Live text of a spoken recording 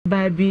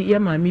baby ya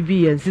mami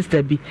bi and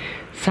sister bi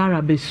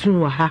Sarah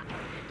besun wa ha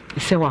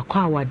se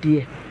wakwa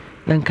awade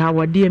na nka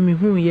awade mi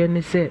hu ye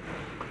ne se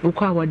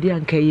ukwa awade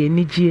anka ye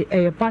nigye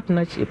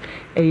partnership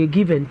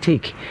give and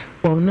take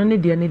no ne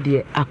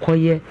de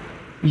akoye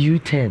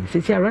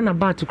U10 say run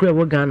about to kure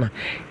wo Ghana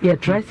ye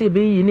try say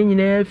be yi ne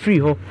nyina free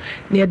ho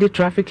na the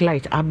traffic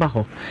light aba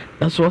ho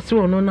na so se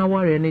wono na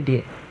ware ne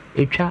de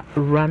etwa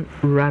run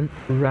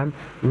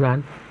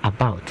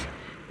about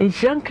in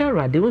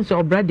Shankara they won't say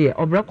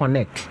obra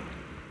connect.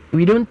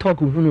 We don't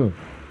talk with no,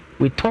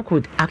 we talk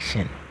with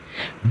action.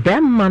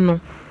 Bemano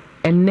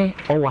ene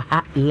our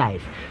heart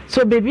life.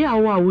 So baby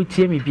awa we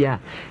tie me bia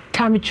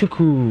tami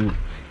chuku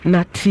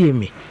na tie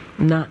me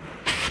na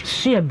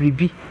share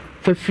bribi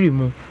for free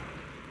mu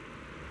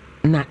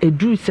na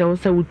edu se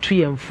wo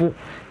tuyemfo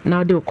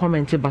now they will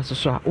comment ba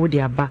so a wo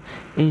de aba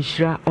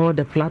Nhyira all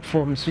the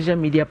platforms social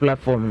media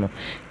platform no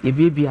ye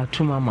baby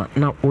atumama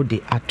na wo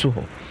de ato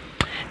ho.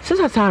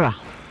 Sister Sarah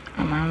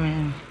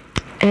amen.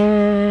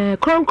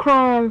 Kron.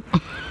 So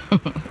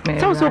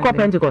called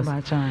Pentecost.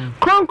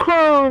 Kron.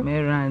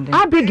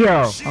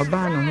 Abigail.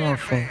 Oba no ho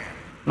ofe.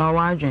 Na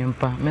wa adwen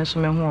pa. Me so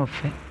me ho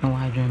ofe. Na wa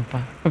adwen pa.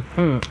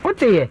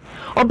 What ye?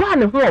 Oba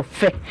no ho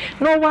ofe.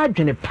 Na wa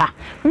adwen pa.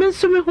 Me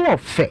so me ho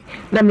ofe.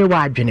 Na me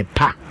wa adwen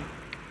pa.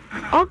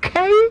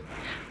 Okay.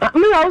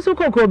 Me also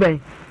kokro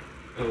ben.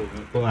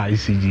 Oh,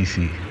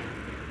 ICGC.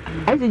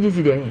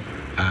 ICGC there.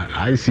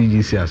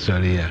 ICGC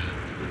Australia.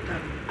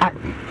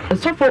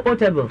 So for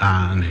whatever.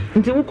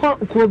 Nti wo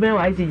ko ben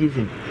wa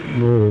ICGC.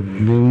 No,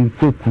 me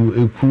nkoku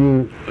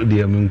ekuro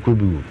de me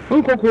nkobi wo.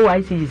 Nkoku wa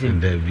ICGC.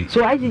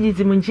 So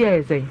ICGC mun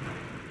chi say.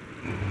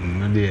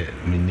 Me de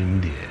me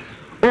nim de.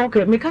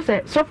 Okay, me ka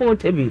say so for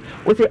whatever.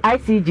 We say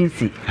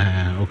ICGC.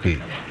 Okay.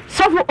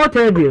 So for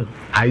whatever.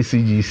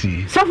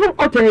 ICGC. So for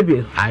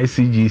whatever.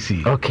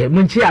 ICGC. Okay,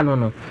 mun chi ano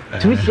no.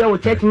 To share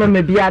with church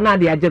member bia na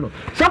de aje no.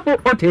 So for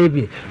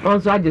whatever.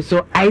 On so aje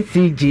so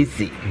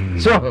ICGC.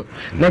 So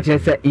let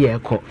us say ye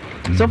ko.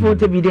 So for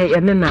whatever dey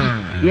ene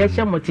na ye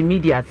share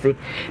multimedia say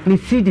ni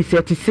CD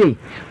set say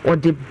or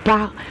the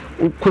ba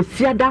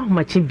kwasiada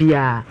homachi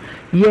bia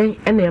yen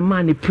ene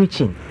ma ni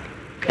preaching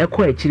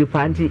ekọ akiri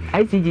pa anti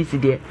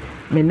ICGC dey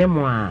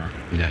menemo a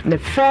the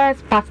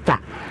first pastor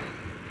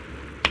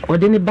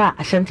odeni ba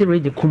Ashanti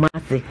Radio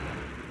Kumasi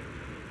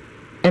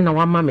ena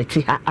wa ma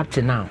meti ha up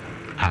to now.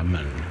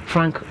 Amen.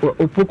 Frank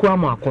opoku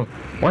amako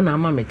wona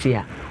ma meti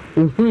ha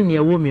ohun ne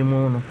ewo mi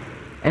mu no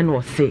ena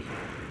o say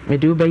me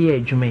de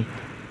obeye adwuma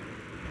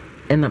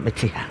ena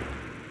meti ha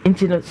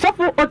nti no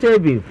sofo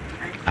otebi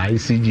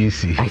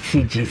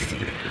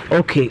ICGC.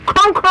 Okay,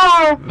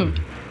 concro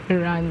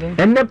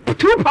and the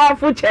two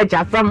powerful church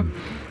asam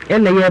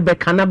and the year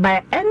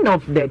by end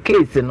of the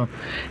case no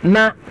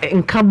na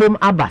nkabom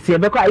aba se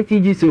be ko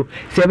ICG so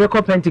se be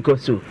ko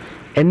Pentecost so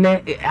and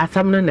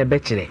asam no na be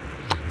kire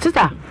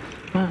sister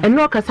and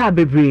no kasa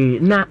bebre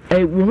na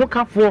wo ho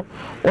kafo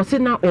o se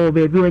na o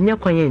baby onye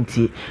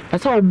kwanyantie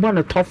pasa o bo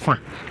no tofa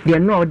de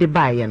no o de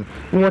baye no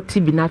wo ti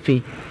bi na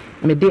fe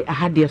me de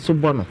ahade so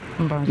bo no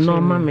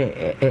no ma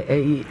me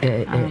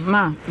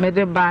ma me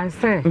de ban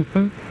se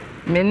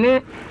me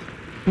ne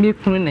mi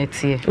kunu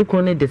netie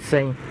ukunu de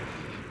sen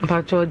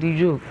mpacho di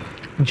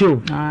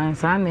Joe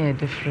sa na e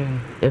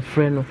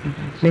different no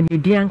na ni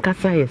di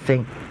ankasa ye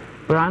sen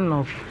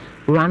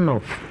run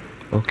off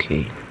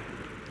okay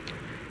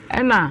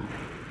ena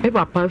me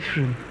papa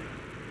fru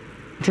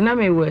tina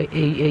me we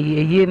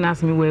ye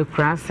nas me we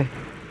krase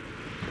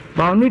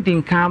ba onu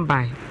din kan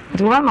bai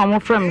the one no mo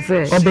frem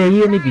say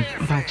obeye ni bi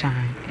bacha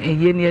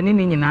eye ni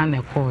ni nyina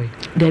na koy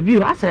da bi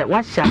wa say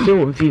wa hya se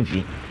won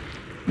fifi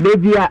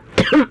baby a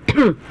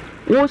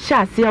wo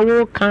hya se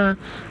wo kan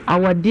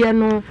awade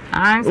no wo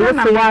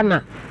se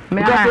wana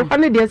because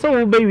one dey say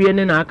wo be wie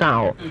ni na aka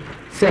ho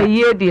say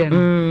ye dey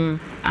no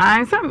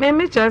say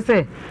me che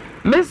say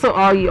me so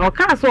o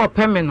ka so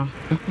opeme no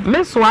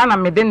me so ana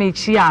me de na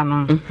chi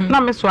ano na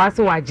me so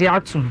ase waje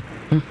atum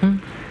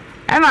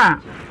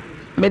ena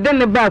me de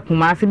ne ba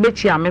kuma ase be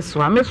chi a me so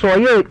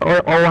ye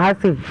o ha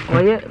se o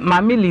ye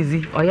mami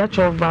lizi o ye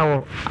chova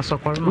wo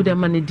asokoro wo de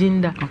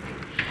manedinda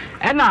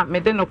ena me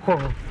de no ko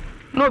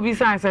no bi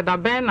san se da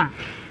be na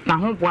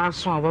ho bo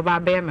aso o baba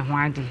be me ho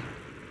ade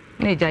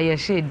na eja ye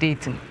she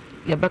date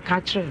ye be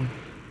ka kire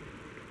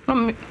no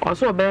me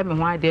oso be me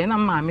ho ade na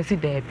ma me si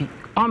da bi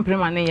on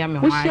prema na ya me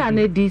ho ade wo shi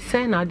na di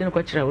say na ade no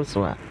ko kire wo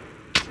so a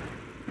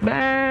be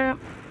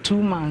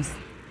 2 months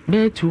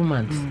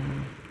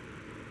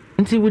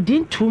Until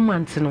within 2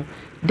 months no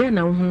then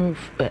na hu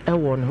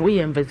no we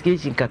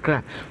investigation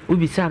kakra we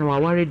be say no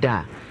worry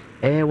da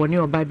woni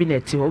oba bi na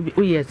ti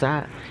we yes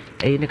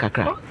ne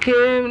kakra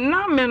okay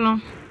na me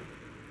no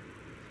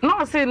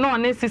say no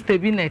ne sister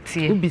bi na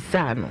ti we be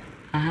say no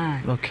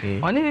okay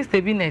oni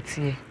sister bi na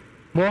ti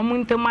bo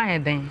mu ntem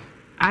ayeden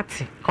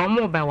ati ko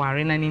mo ba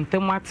ware na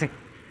ntem ati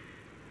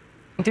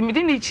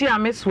ntimidi ni chi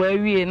ameso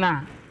awie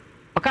na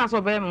oka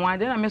so be me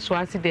wade na meso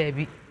ati da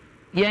bi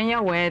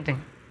yenya wedding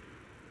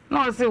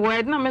no say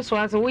wedding na meso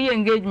ati we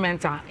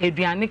engagement a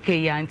eduane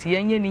ke ya nti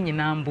yenye ni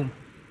nyina mbum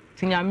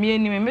tinyame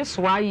ni me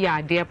so ayi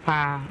ade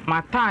pa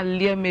mata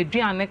lie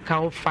meduane ka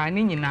ofa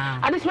ni nyina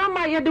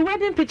adesma ye the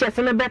wedding pictures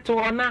na beto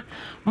ona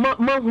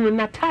mahunu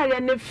Natalia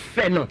ne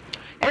fe no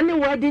any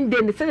wedding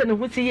day ne say ne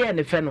hu si ye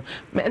ne fe no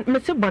me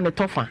se bone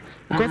tofa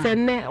because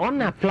enne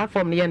on a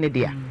platform ye ne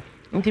dia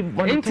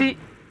nti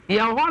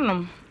ya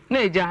honom na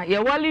eja ye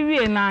wali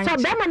wie na so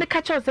be ma ne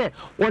catch us say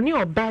woni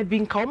oba bi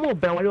nka o mo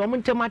be wali o mo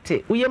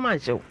ntemate uye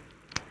manhyew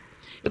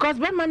because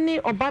be ma ni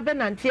oba be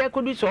nante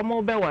akodu so o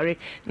mo be wari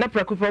na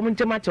prakupo o mo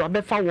ntemate o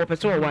be fa wo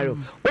pese o wari o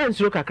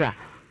nsuro kakra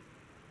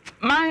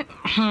my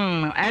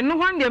eno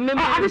hon de me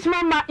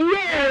adesma ma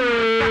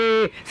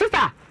yeah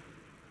sister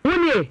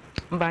woni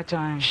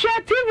Mbachan.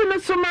 Share TV no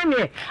so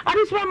mami.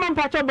 Adesma ma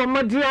mpacha bo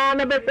modia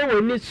na be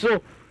woni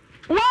so.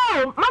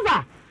 Wow,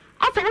 mother.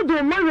 Asa wo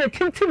do marry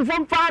tintin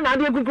from far na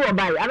de gugu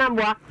obai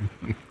anamboa.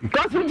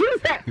 Because we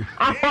just say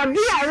afodi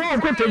a wo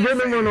ko to je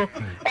no no.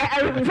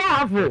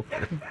 Fafo.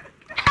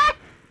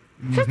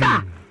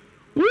 Sister.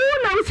 Wo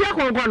na wo sia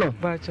konkon no.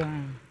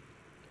 Mbachan.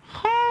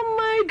 Oh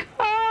my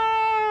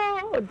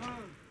God.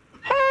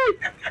 Hey.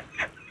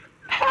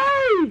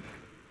 Hey.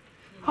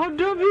 How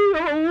do we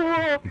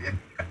oh.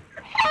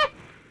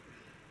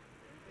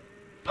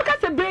 Look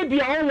at the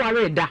baby, I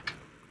worried.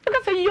 Look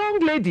at the young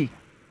lady.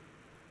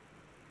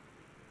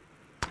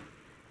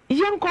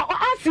 Young ko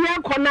as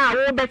young ko na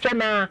wo better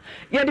na.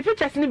 Ya the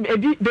pictures ni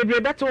baby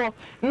better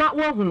na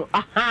wo hunu.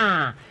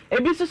 Aha.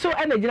 Ebi so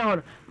energy na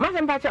ho. Ma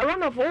se mpacha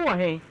run of wo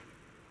he.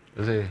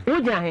 Say.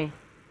 Wo gina he.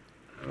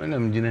 When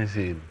I'm gina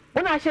say.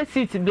 When I share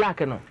seat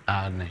black no.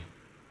 Ah ne.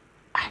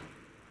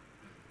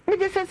 Me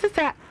just say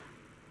sister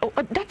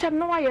that time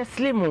no why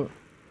slim.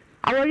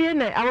 I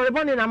worry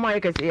born in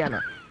America say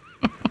na.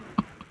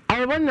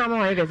 I want na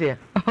mo yeke say.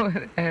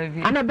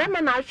 Ana be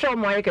man na show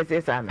mo yeke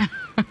say sana.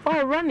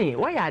 Oh Ronnie,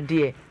 why are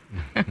there?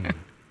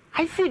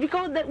 I see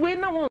because that we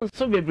no want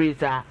so bebre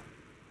sa.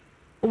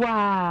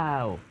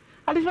 Wow.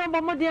 I just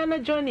want mo dia na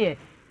journey.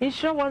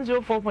 Insure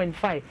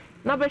 104.5.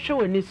 Na be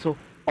show ni so.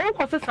 Oh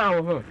ko se san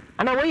wo ho.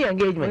 Ana we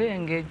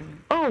engagement.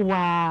 Oh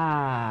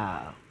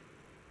wow.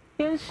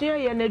 Yen share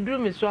ye na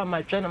drum so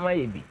amatwa na ma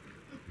ye bi.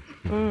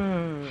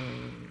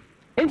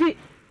 Enti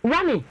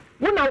Ronnie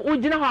Wuna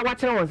ujina ho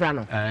awachire wonsa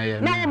no.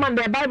 Na wo man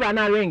the Bible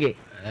na renge.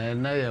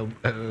 Na ya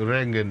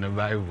renge na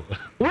Bible.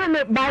 When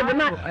the Bible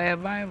na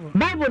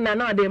Bible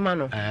na de ma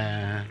no.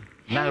 Na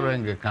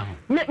renge ka ho.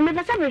 Me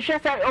pesa me hwe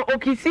say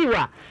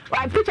okisiwa.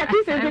 Wa picture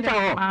picture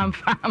ho. Wa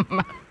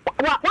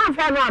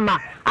fa no ama.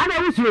 Ana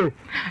wusuo.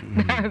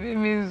 Na bi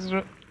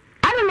misro.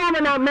 Ana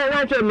no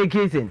na try me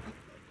kissing.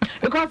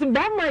 Because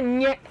that man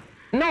nye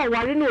na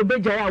wari na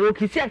obeja ya wo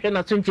kisi ahwe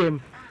na so nchem.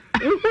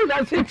 Who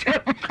na so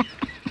nchem.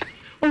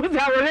 Who's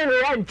our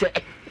ranch?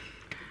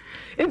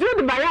 Into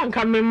the bayan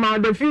coming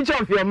the future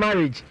of your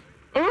marriage.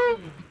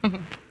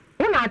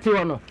 Not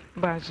you no.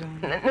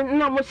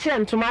 No more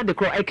send to my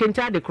crow. I can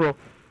tell the crow.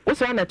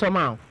 What's on the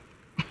tomorrow?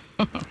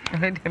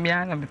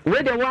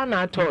 Where the one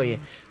I told you.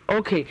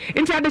 Okay.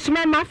 Into the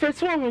small my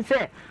first one we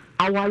say,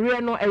 our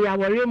real no a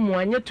warrior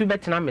more yet to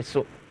better me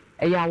so.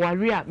 A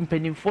warrior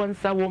penny phone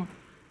sawum,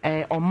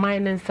 or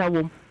mine and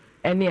sawum.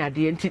 Any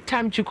idea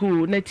time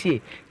chuku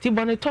netie ti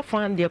bone to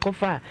fan de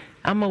kofa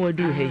ama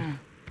wadu he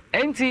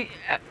enti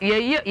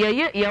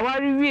ye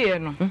wari wie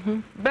no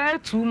be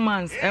 2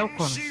 months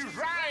elkon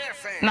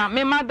na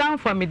me madam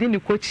for me di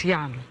kochi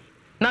ano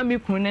na me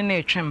kunu ne na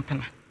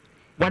etwempena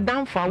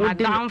wadam for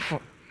wadam for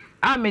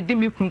a me di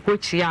me kunu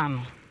kochi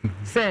ano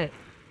say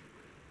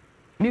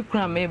me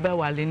kunu me be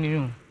wale ni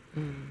room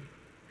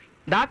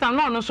that am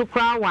no so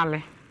kra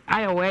wale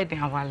ayo wedding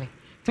wale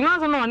ti no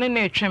so no ne na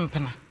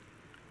etwempena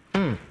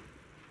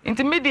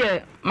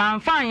Intermediate, man,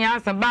 fine,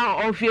 yes,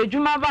 about of your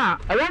Juma bar.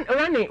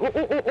 Running,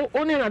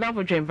 only not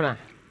for champion.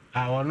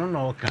 I want to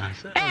know,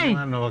 cancer. Hey,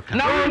 no,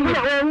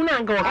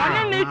 go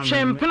on.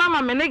 Champion,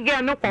 I'm a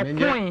nigga, no point.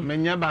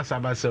 Menya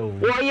Basabaso.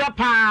 Why, your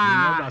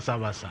pa?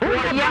 Basabasa.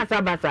 Yes,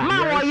 Abasa.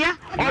 My,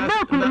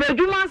 although the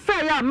Juma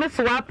say, I miss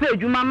what I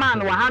Juma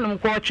man or Hanum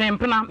call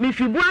champion.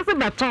 If you want a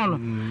baton,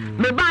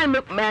 me buy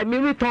me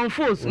return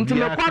force into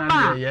my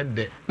papa.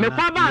 Me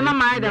papa, no,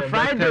 my the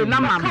Friday,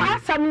 no, my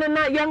some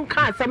young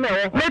car, some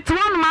let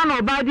one man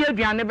or by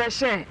the I never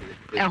share.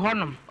 A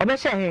honum, or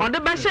the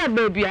Basha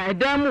baby, a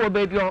damn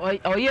baby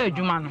or year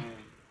Jumano.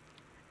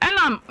 And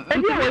I'm a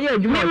year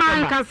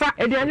Juman Casa,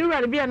 and the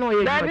new be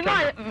annoyed. Let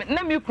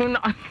me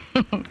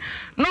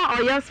no,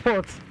 or your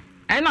sports,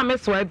 and I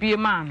miss why be a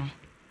man.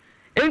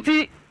 Ain't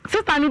he?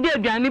 Sister, you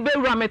did Janny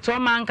Belram at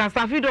Toman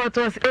Casa, feed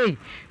daughters, eh?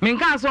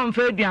 Minkas on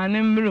Fedria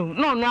and Blue.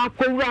 No,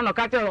 cool run or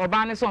cattle or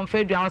barnes on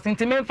Fedria or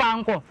sentiment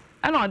fanco,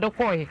 and all the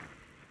coy.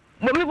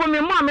 But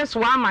me, mamma,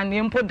 swam and the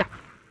impoda.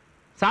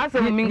 Sasa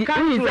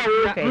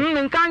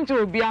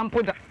minkancho bi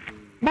ampoda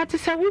but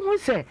say we who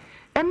say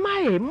am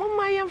I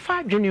mama yam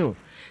fa dwenu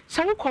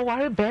say we ko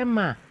ware be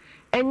ma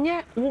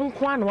enye wo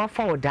nko an wa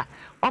fa oda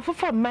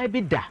ofofo ma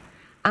bi da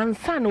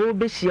ansa na wo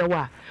be hie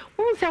wa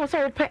won say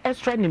wo pe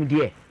extra nim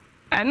de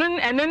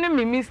eno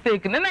me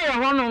mistake na ye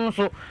ho no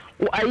so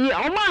ayi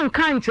o man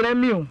kan kire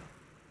mi o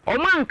O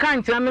man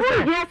kan kira me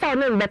say yes I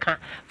no beka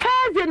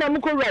faze na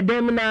muko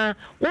redem na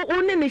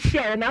wo ne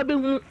share na be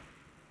hu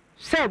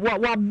say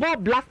wa bo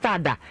blaster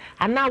da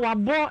ana wa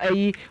bo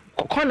ayi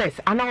corners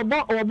ana wa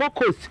bo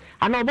coast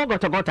ana wa bo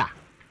gotogota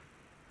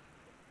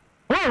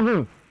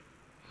hu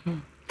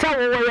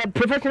tell we a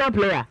professional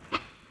player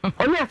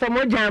only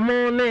asamo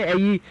jamu ne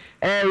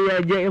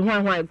ayi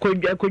hwan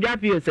kodwa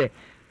pio say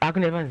back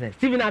never say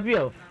Steven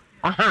Apio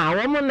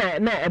wo mo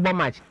na ebo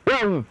match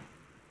hu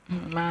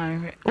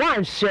man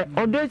one share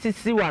odo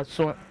sisi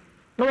waso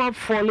no one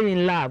falling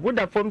in love with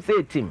the form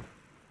say team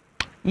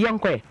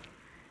yankwe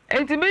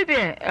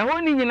entibede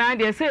ehwo ni nyina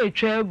de say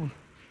etwa agu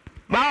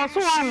ba oso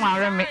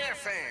wanware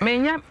me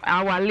nya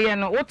awale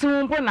no wotu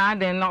mpo na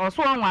aden na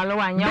oso wanwale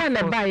wanya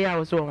na ba ya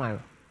oso wanware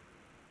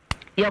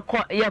ye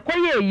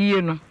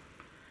yie no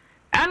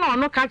ana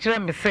ono ka kire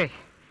me say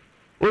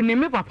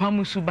onimi papa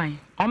musuban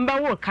omba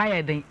wo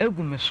kaya den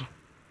agu me so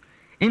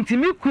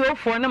intimi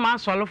kuofo na ma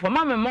solofo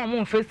ma me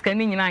mo face ka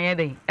ni nyina ye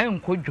den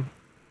enkodwo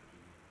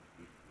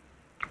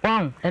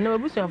wow ena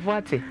obusuafo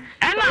ate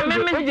ena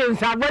me je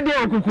nsabode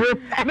okukuo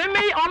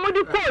me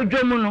omudi ko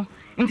odwomu no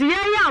nti ye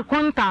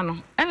akonta no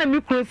ena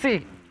me kun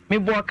se me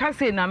bo ka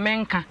se na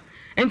menka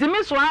nti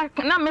me so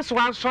na me so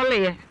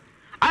asole ye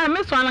ara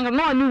me so na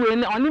no oni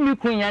we oni me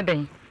kun ya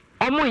den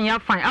omo nya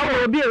fine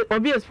awo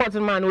obi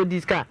sportsman o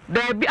diska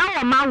da bi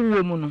awo ma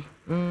wo mu no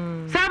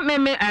sa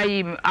me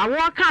ayi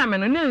awo ka me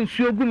no na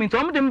nsuo gu mi nti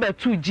omo de mba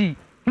 2G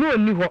no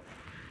oni ho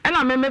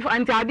ena me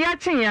anti ade a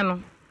chenye no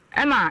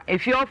ena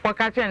efi ofo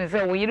ka chen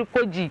se wo yiri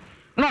koji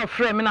na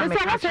ofre me na me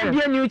ka chen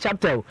be new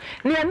chapter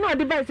ne no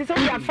de ba se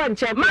ya fan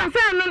che man se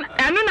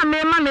enu na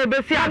me ma na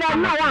ebesi aka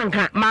na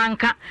wanka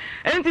manka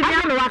enti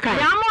dia me waka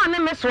ya mo ne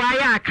me so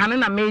aya aka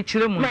na me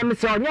chire mu na me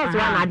so onye so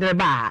na adre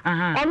ba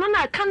ono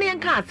na aka ne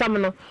nka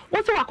asam no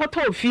wo se wakoto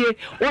ofie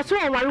wo se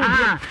won ware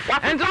obi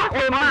enti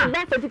o ma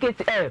birth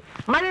certificate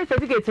marriage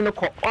certificate no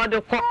ko o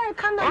de ko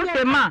o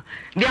se ma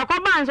de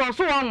akoba nso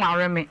so won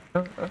ware me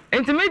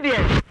enti me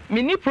de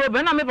me ni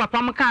problem na me papa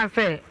m ka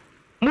se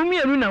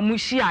mumienu na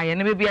muhia ye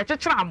ne be bia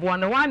chechira abo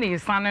ne wa na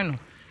isane no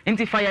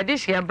nti fa ya de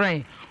hia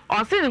brain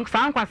o se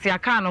san kwase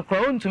aka no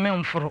kro ontume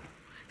mforo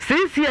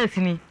CCS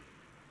ni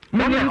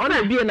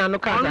ona bie na no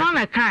ka ona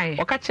na kai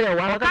o ka kire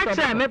wa o ka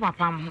kire me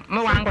papa me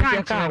wa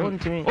nka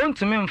kire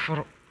ontume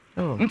mforo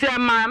nti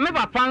ma me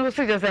papa nso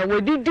se je se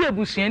we didi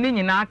ebusua ni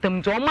nyina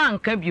atam nti o ma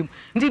nka biom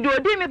nti de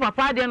odi me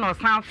papa de no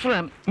san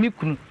frem mi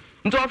kunu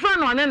nti o frem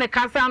no ne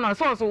kasa no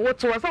so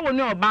woto wo se wo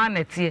ni oba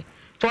na tie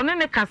tone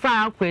ne kasa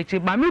akwa echi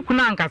ba mi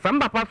kuna nkasa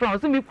mbapa fra o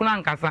se mi kuna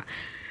nkasa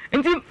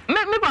nti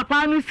me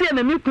papa no sie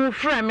na mi ku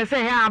fra me se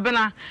he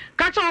abena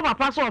ka cha o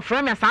papa so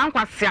fra me san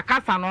kwase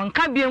akasa no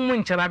nka bie mu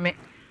nkyera me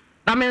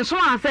na me nso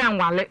ase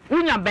enwale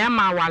unya be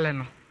ma wale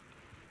no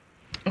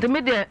nti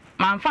me de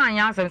manfa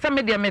anya ase se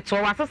me de me to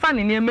wasesa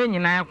ne niam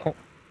nyina ekọ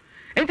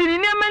nti ne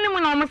niam ni mu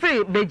na o me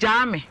se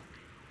beja me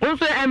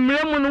nso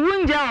emre mu no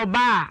wunja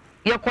oba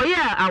yekoye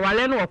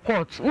awale no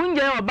court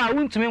unje oba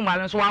untumi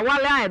nwale so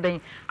awale ayeden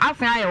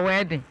asen aye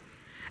wedding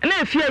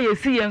na efie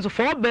yesi ye nso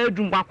 4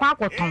 bedroom kwakwa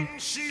akoton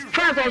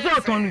first also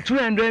oton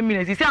 200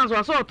 minutes isi anso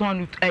also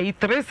oton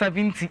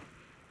 370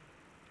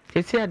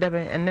 esi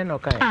adabe enne no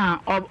kai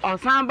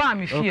osan ba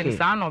mi fie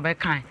sa na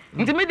obekan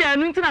nti me de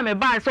anu nti na me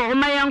ba so o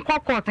maye nkọ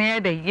court ye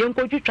de ye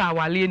nkotwitwa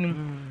awale enum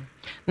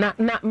na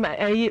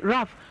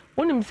Raf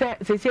wonim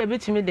se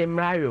ebetimi de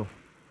mrayo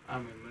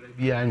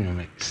bia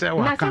nyome se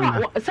wa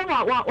kana se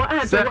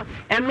wa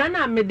emra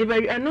na me de ba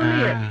eno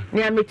ne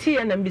ne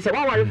ameti na mbi se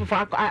wa ware fufu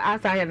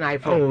asa ya na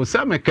ifo oh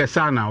se me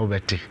kesa na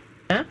obete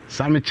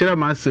sa me kire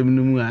ma asem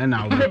no mu a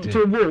na obete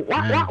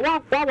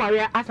wa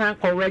ware asa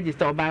ko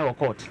register or buy or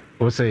court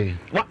o say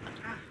wa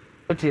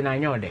oti na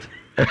nyode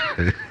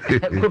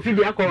ko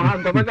fidi akọ ha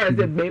ko ka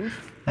se bems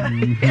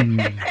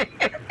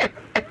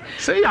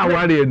say ya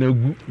ware na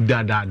gu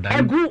da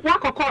egu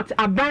wako court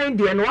aban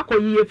de no wako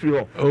yiye free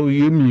ho oh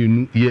ye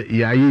mienu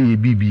ya ye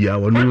bibia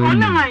wono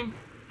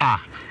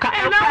ka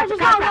ena so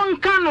sa won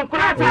kan no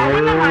kura ta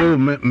wona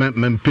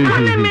mempe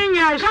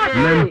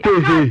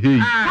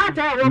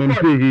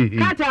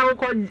kata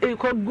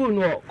ko gu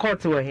no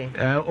court we he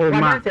oh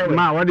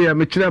ma what dey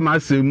me kire ma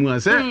asemu a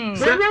se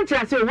nyan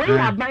kire se we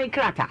aban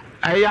krata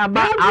ya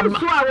ba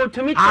so a wo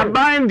tumi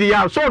aban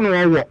dia so no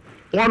wo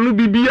onu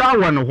bibia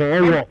won ho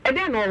wo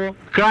ede no wo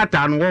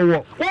krata no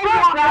wo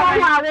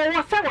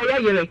se wo ye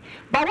yele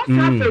ba wo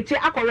sa feti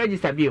akọ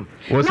register biom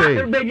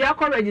na bebi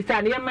akọ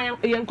register na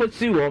ye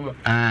nkosi wo mo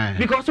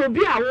because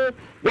obi a wo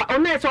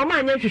ona so ma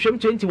anya hwehwem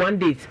 21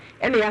 days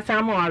ene ya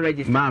san ma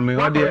register ma me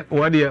what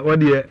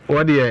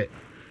dey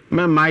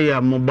me my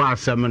mobile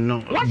asem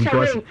no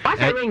because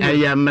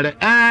mre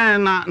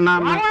na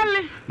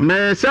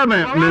me se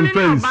me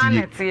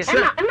fancy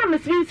na me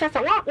see say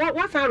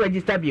what san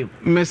register biom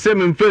me se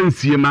me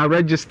fancy ma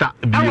register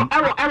biom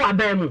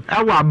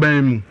ewa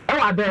aban mu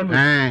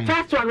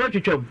first one what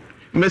you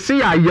me see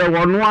ya ye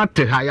wono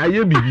ate ha ya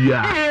ye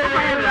bibia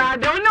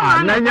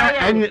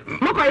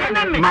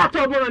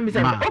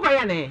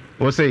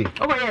o say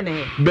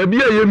baby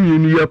ye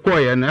mienu ye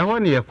koye na ho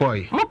ne ye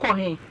koye moko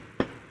he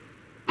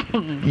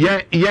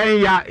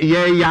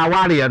ya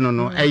ware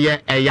no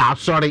eya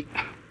sorry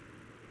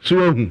so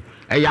ehu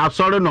eya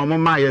sorry no mo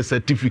ma ya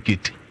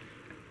certificate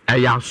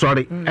eya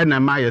sorry na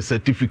ma ya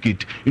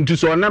certificate nti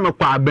so na me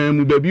kwa aban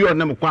mu ba bi o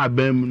na me kwa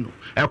aban mu no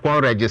e ko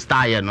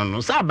register ye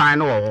no sa ban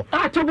no wo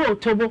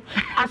tobo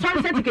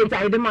asori certificate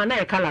I dem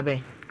na e kala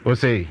be o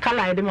say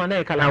kala I dem na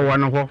e kala e wo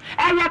no ho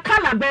eya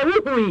kala be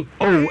hu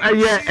oh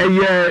eye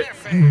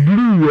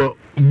blue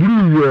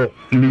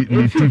ni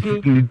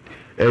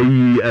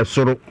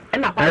esoro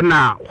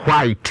na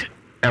white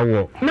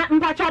ewo na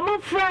mpacho mo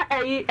fra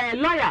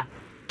lawyer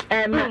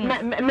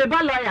me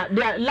ba lawyer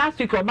the last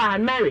week oba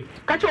and Mary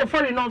catch your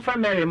foreign non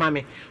from Mary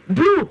mama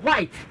blue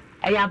white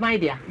eya my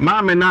dear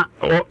mama na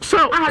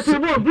so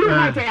blue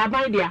white eya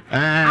my dear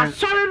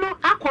asori no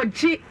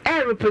akọji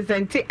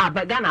represent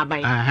abagana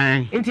aban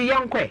nti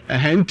yonkwe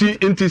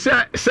nti se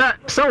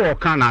wo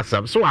kan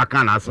asab so wa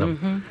kan asab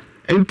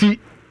nti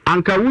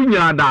anka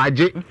wunya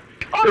daage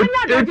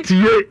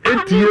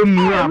etie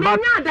mu aba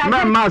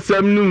ma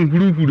asem nu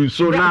nhuruhuru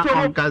so na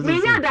onka me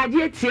nya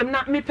daage etiem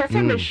na me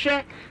pese me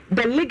hwe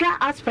the legal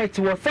aspect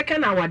was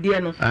second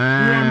awade no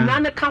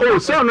oh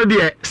so no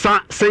de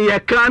se ye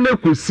kan na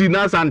kosi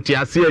na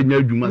santiase anya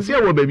adwuma se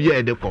ye wo ba bi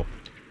e de ko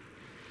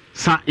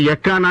sa ye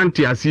kan na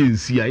antiase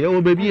ensi a ye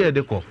wo ba bi e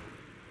de ko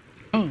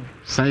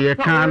sa ye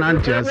kan na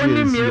antiase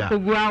ensi a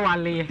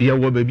ye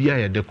wo ba bi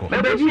e de ko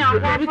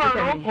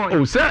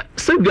oh se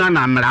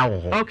Ghana mra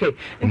wo okay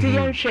nti ye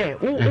hwe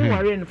wo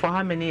worry for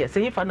how many years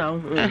say you fa na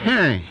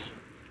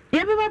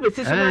yeah, baby,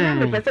 sister,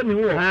 me pese me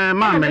wo.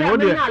 Ma me wo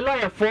de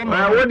lawyer for me.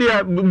 Wo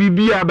de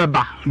bibia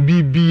beba.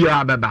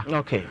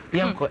 Okay.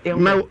 Me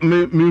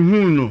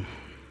hu no.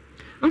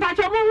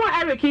 Mpacho mo wo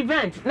Eric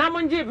event. Na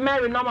mo nji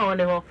Mary normal won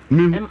ho.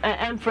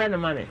 Em friend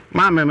ma me.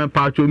 Ma me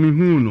pacho me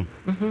hu no.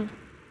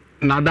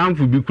 Na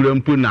danfo bi kura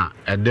mpo na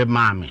ede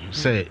ma me.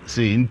 Say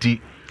nti.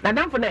 Na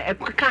danfo na e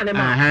ka ne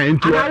ma.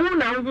 Ana wo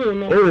na hu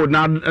no. Oh,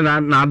 na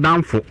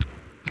danfo.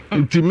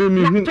 Nti me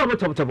hu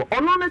tobo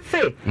ono na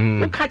say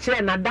wo ka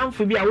kire na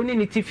danfo bi a wo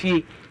ni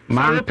tifie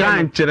man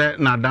kan kire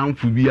na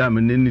danfo bi a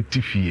me ni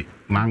tifie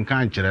man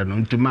kan kire no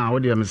nti ma wo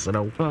de me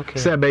srew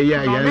se be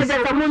ya yen me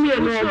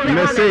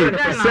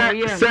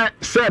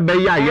se be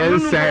ya yen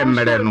se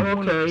mere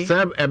no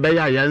se e be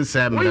ya yen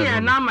se mere wo ye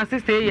na ma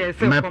sister ye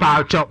se me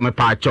pa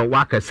cho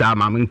wa ka sa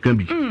ma me nka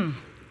bi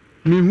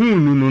me hu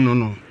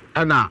no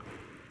ana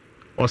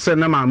o se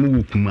na ma mu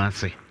wukuma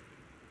ase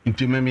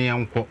nti me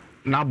yanko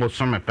na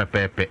boso me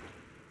pepepe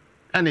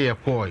ene ye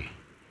koy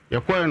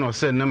no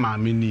se ne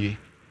maame nie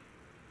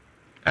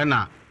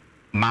ena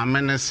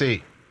maame ne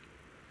se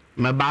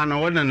me ba na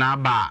wona na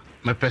ba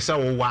me pese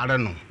wo ware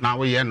no na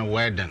wo ye no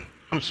wedding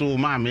am so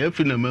maame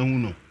afi na mahu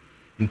no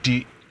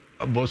nti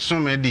boso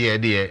me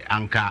de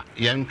anka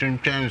ye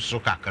ntwentwen so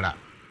kakra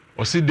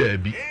o se da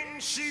bi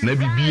na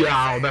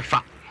bibia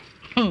obefa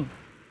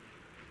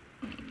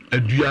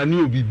aduane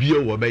obibia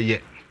wo be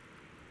ye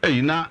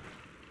na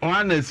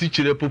wana si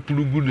kire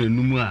populugu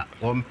nenum a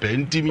wonpe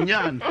nti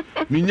minyan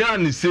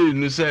sei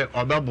no se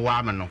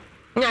obeboa me no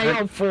nya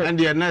yofo and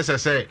the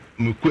necessary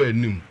mekọ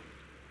anim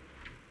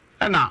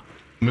ana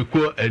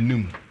mekọ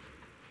anim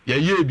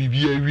ye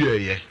bibia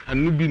wieye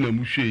anu bi na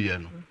muhwe ye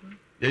no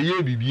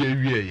ye bibia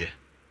wieye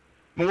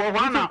mo wo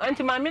hwana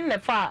anti ma min ne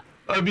fa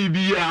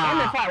bibia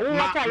ne fa wo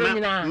wata le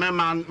nyina me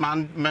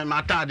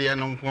matade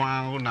no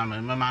nko na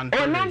me man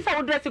o nan sa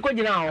wo dress ko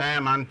nyina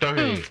o man to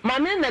he ma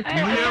min ne to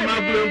ma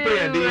blompo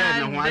ye de ye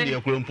ne ho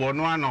ade krompo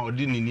no ana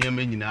odi ni niam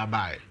nyina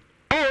bae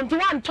oh nti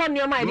wan to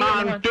niam ide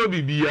man to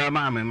bibia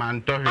ma me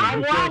man to he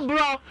awo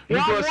bro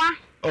because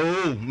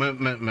oh me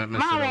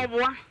ma wo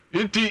boa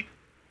nti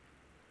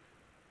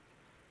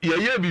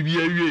ye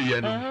bibia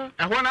wieye no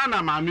e ho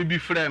na ma me bi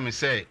frɛ me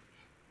say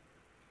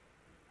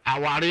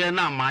aware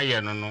na ma ye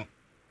no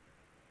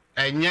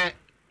enye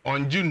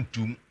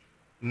onjuntum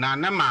na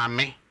na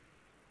maame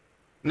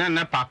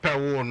na papa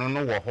wo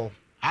no wo ho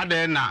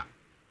ade na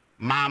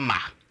mama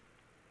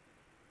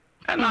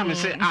na me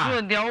say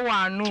so de wo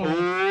anu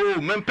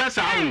oh me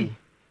pesa wo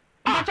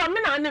but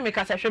me na me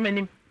kasa hwe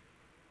manim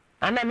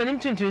ana manim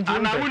tuntun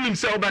ana wonim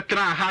se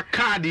obekra ha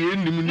card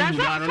enim ni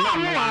nyina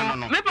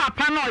no me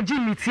papa na oji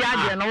miti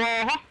ade no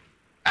wo ho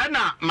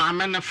ana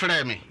maame ne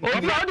frɛ me o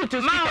de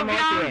to speak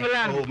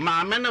about oh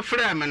maame ne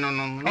frɛ me no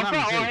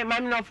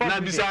na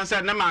bisa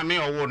say na maame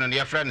owo no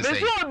ye frɛ ne say me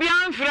so obi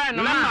an frɛ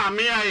no na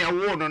maame ya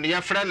wo no ye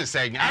frɛ ne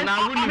say ana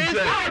wonim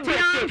say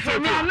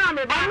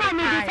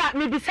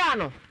me bisa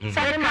no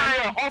say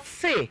maame o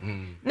say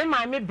ne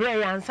maame brɛ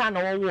yansa na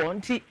wo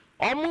nti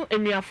omu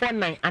enuafo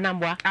nan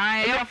anamboa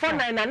enuafo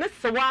nan na ne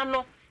sewa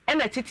no e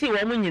na titi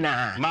wo mu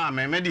nyina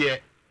maame me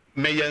de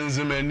me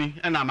yanzumani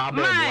na ma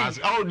abo boas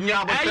oh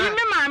nya abo ayi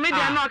me maame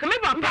de no ka me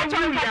papa nya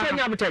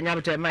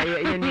ma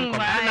ye ni ko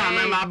na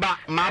me ma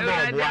abo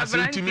boas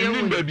nti me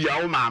nim ba bia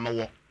wo maame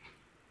wo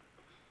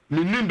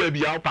me nim ba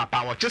bia wo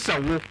papa wo kyese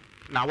wo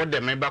na wo de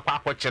me ba kwa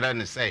akọkere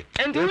ne sei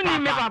enti wo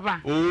nim me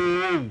papa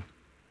oh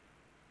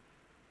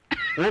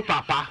wo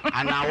papa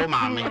ana wo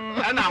maame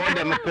ana wo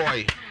de me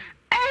koi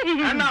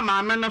ana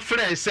maame no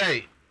frɛ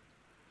sei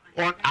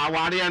on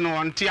aware no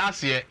on ti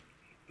ase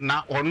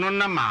na ono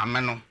na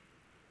maame no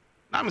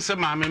na me se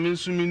maame me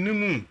nsu me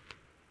nimu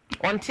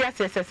onti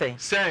asese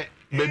se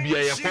baby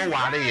ye ko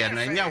ware ye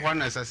no nya ho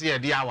na sese ye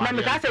dia ware na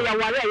me ka se ya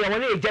ware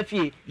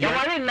ejafie ya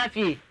ware na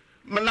fie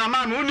na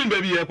maame uni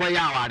baby ye ko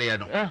ya ware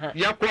no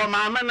ye ko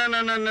maame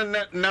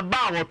na ba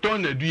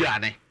woton na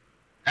duane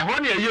e ho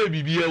na ye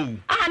bibia wu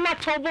na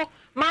tobo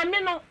maame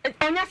no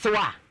onya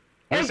sewa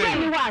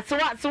ni wa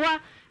sewa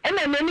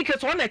ena nani ke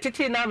so na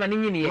tete na ma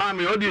nyini ye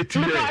maame o de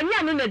tire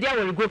anya no na dia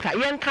ware go ka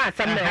ye nka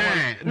asam na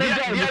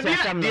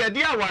ho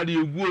dia ware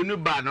eguo ni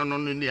ba no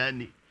ni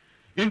ani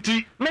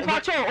inti me pa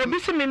cho obi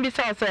se me bi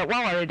sa wa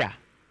ware da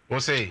o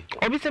se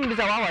obi se me bi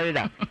sa wa ware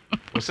da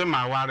o se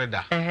ma ware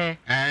da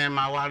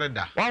ma ware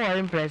da wa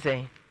ware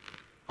present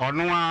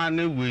ono a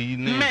na weyi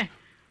ni me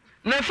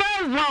na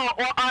first one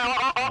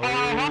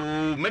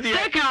me dey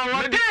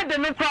de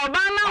no crowd na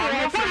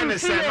o friend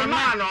se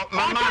mama no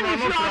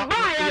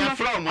ya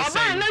from o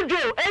say na jo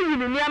eyi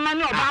ni ama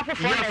ni oba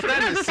afofo na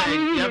say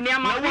ni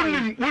ama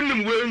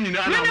wonnim we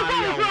nyina na ma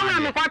ya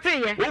me kwate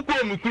ye wo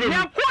ko mi kurom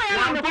ya ko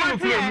ya me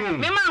kwate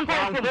me ma nko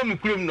mi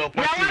kurom no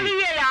kwate ya wali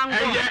ye ya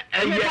ngo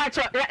me pa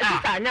cho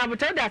sister nya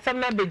buta da asam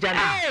na beja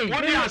na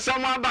wo di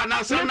asam aba na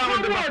asam na wo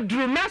de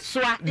dru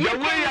mesoa ya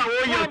we ya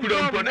wo ye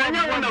kurom ko na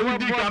nya wo na wo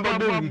di ka ba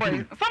bo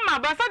ma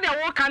ba sa de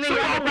wo kan ye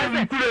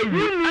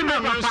ana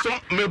man so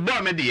me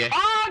bo me de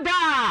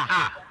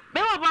order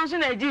me wo ban so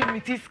na ji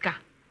mitiska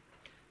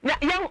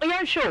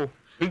yan show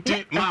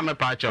nti ma me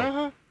pa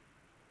cho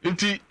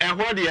nti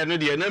ehwo de no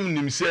de na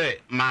mnim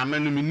se maame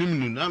no mnim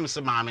nu na me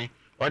se maame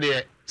o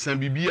de san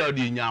bibia o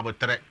de nya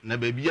abotre na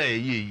babia ye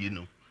yi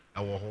no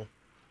ewo ho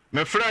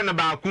me frɛ no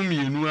ba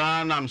akumienu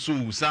na so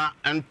usa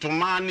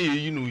entoma na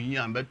yi no yi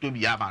ambeto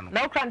bi aba no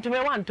na ukra ntome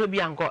wan to bi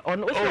anko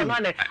ono o so no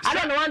ane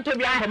ada no wan to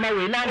bi anko ma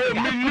we na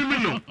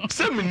minnim no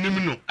se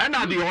minnim no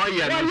ana de ho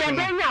ye no ye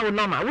den nya wo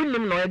no ma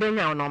wonnim no ye den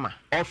nya wo no ma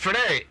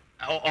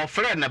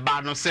ofrɛ ne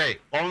ba no se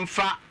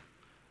onfa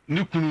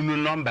ni kunu no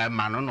number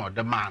ma no no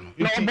de ma no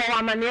no bo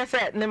wa ma ne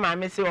se ne ma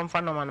me se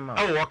onfa no ma no ma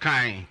wo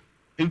kan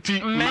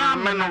nti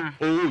maame no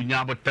o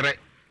nya botre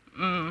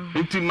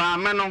nti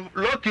maame no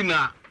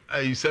lokina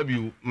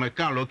isabiu me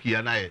kan loki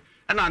ya na ye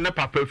na ne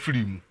papa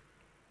free mu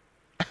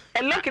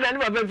loki na ne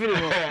papa free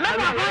mu na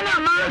papa na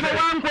ma fo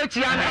wan ko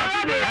chia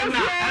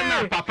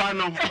na papa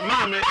no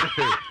ma me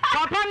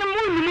papa no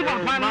mu ni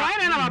papa no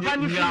na papa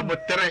ni ya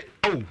botre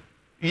oh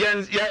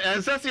yen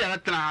ensasi ya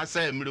tena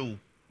asa mre o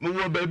me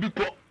wo ba bi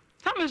ko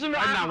sa me so me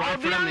na wa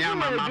fra me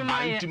ama ba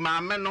nti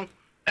ma me no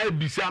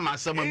abisa ma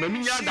sama ma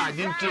nya da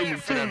je ntre mu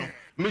tire no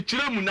me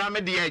kire mu na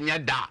me de enya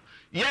da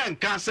ye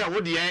nka se wo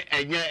de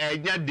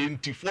enya de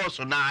nti force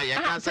na ye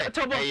ka se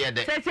ye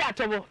de se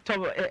atobo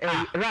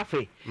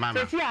Rafi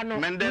se ano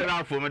mende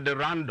Rafo me de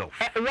Randolph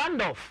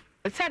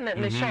se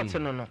ne short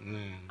no no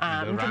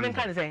nti men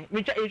kan say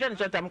me twa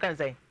short am kan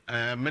say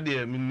me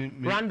de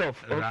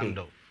Randolph okay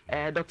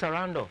Dr.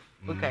 Randolph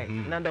okay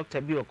na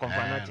Dr. Bio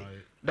Konfanati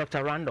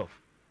Dr. Randolph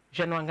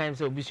je no ngan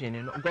say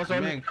obisueni no because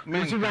on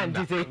me say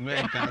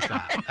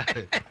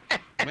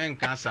men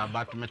cancer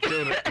but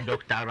material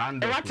Dr.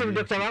 Randolph what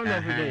Dr.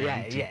 Randolph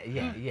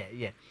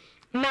yeah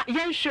na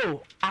yen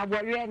show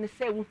awore ne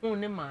say wo hu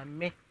ne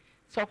maame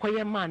so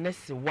koye ma na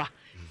sewa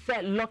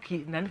say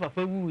lucky na ne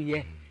papa wu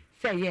ye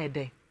say ye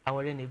de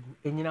awore na egu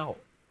enyina ho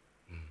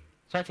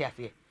so ti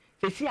ase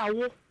se si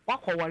awo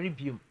wakoware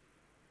biom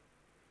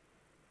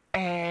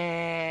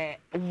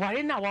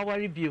ware na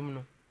waware biom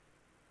no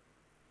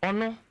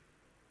ono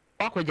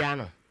wakoja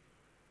no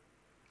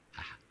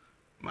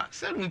ma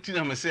seventy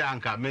na me say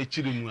anka me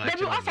chire mu a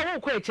debi asa wo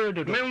kwa chire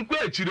dodo me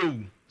nkwa chire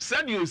wu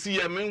said you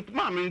see me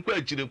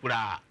nkwa chire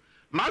kura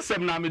ma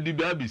sem na me di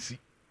ba besi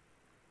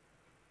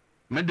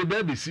me de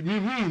ba besi me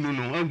hu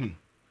no ahu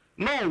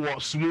no wo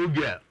small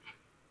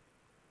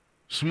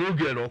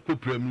girl o ko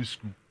primary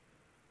school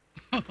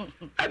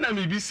ana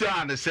me bi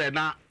say na say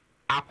na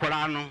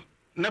akwara no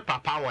ne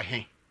papa wo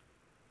he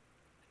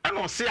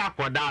ana o say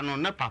akoda no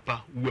ne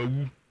papa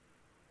wawu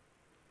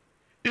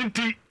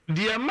inti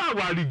die ma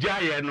warija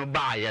ye no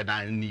ba ye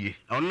na nie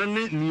ono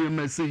ne nie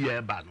ma se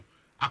ye ba no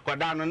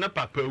akoda no ne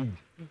papa wu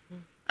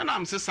na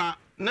am sesa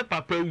ne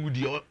papa wu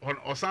die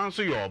osan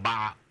so ye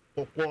oba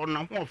kokko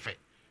na ho fe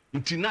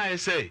nti na ye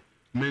se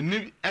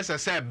mani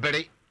esese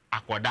bere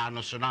akoda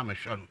no so na me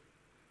hwe no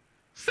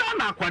sa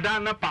na akoda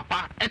na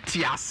papa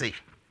etiase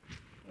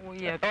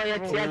oye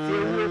tiase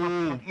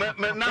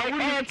me na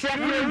wu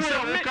tiase so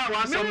ka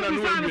wa so na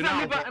no wi na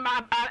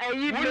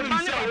yi be ba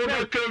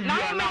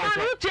na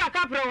uti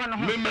akapre wo no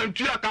me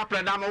mantu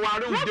akapre da me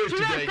ware u date be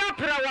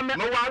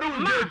me ware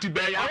u date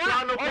be ya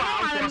kwa no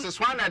kwa forces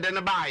one de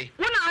ne bai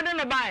wona ade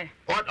ne bai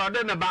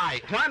ode ne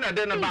bai one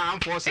de ne bai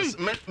forces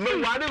me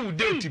ware u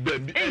date be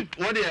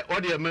what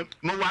de me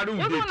ware u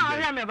date be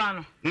wona me ba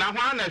no na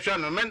hwa na hwe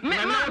no me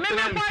na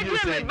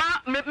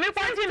me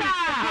kwati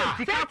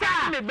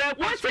me be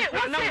what's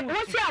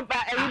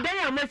aba eden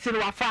ya masiri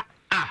wafa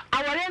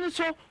awore no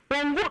so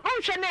wongo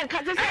onhwe ne nka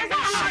se se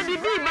di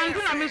bi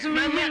banku na me so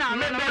me na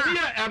me e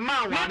ma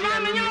awore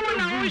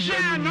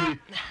no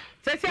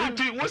se se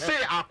nti wo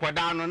se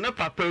akoda no ne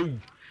papa wu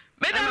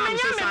me da me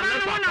nya me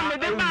ba no me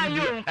de ba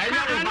yo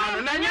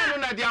na nya no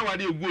na dia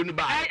wade egu ni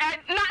ba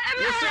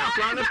na se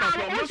akwa ne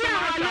papa mo so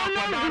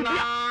na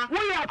we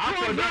are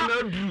poor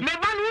me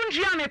ba no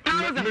ntua ne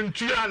 1000 me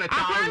ntua ne 1000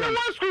 akwa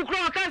no school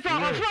cross ka say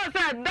ofo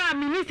say da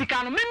me ni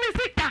sika no me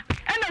sika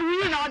ena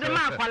wi na ode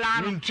ma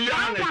akwala no ntua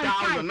ne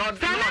 1000 not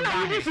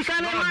that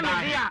sika no ma me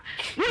dia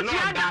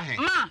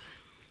ma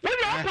we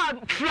dey pa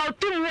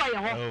floating way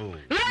ho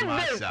let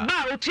me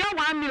ba o tia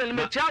 1 million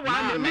me tia 1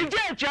 million me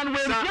je tia no we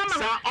tia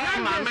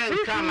ma men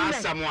ka ma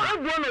samoa e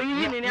bo no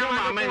yi ni na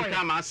ma men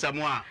ka ma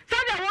samoa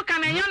sada wo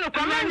kana nya no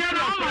kwa nya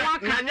no ma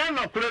waka na nya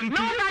no kura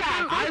ntu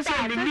I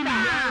say me ni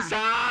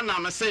sa na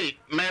me say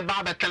me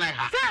ba be tele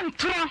ha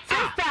centro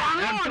sister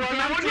centro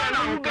na wo dia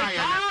na wo ka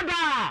ya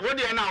wo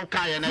dia na wo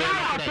ka ya na ya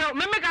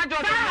me ka jo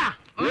sa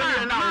wo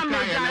dia na wo ka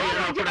ya na ya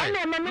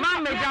ma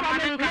me ja ma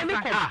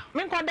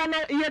me ko da na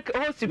ye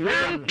hosi wo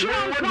dia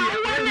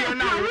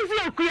na wo si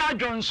okuya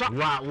jonso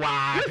wa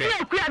si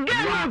okuya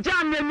gelo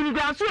jam me mi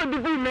gwa so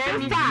odigu me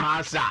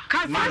masa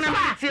kasa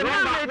na ti ma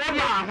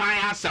hwan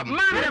asam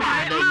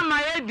mama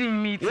ye di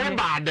meet wo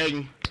ba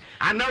dan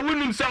ana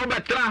wunim se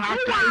obetra ha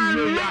kwa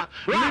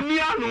ya ni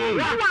anu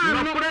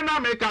na kure na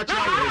me ka cha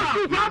wo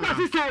ku ba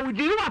si se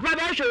udi wa pa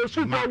be show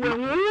su pa we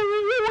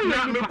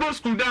na me ko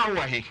school down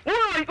wa he o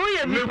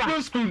ye me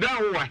ko school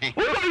down wa he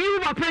o yi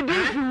wa pa de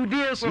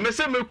udi so me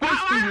se me ko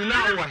school na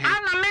wa he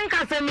ana men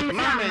ka se ni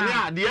ma me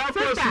nya de a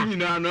ko school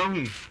na na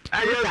hu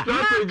aye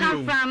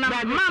strategy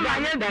mama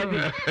ye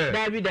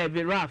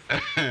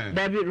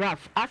David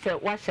Raf ase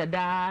wa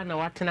sheda na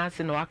watena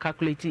se na wa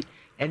calculate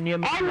eniem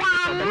me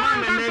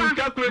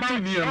calculate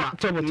niema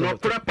no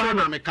prepare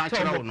na me ka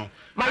kira wo no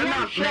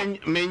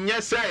me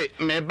nye say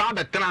me ba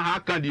betra ha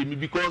kan de mi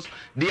because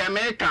the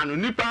American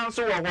nipa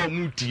so wo ho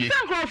mu tie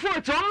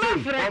sankrofo to mo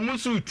frɛ o mu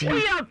su tie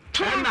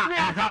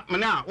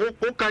na o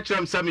ka kira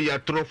me say me ya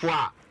trofo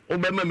a o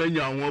be ma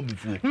nya ho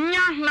abufu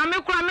nya na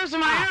me kura me so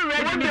ma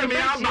ready me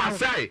aba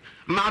say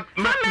ma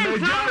ja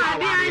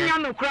anya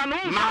no kura no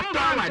ma to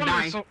ma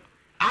dan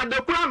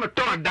adekura me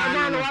to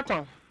dan no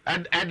waton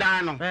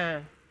edan no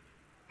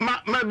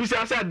ma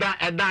bisa say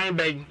edan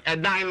ben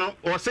edan no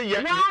o se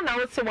ye na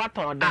o se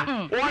waton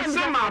dan o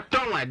se ma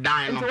ton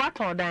edan no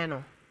waton dan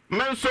no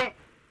men so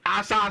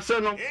asase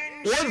no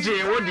wo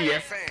je wo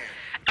de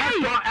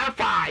eto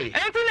efai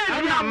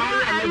na ma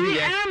ya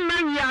me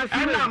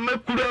de na me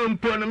kura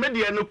mpo no me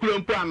de no kura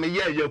mpo a me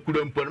ya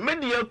kura mpo no me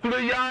de kura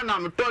ya na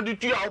me to de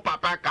tu a o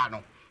papa ka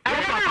no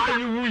papa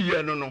yi wu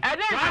ye no na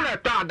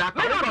to adaka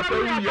o papa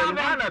wu ye no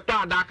na to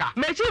adaka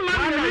me chi ma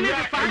me ni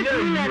 5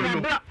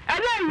 million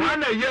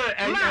na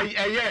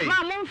ye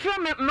ma mon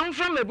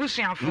from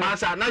ebusuafo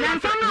masa na ya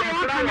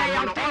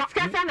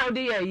skasa na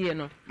odi ye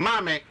no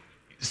ma me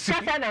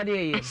skasa na odi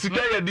ye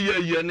sika ye de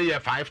ye no ye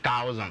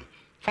 5000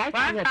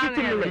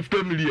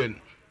 50 million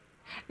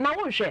na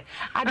wo hwe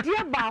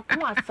ade ba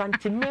ko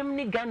asantemem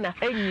ni Ghana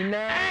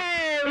anyina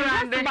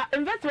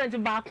investment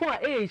ba ko a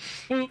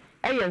ehi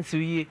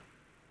eyansuye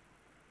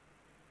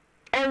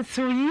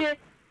ensuye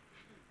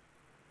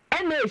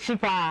ena ehi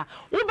pa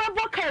wo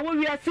bebo kai wo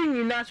wiase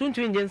nyina so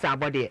ntu nje nsa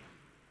abode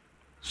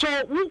so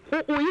wo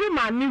yiri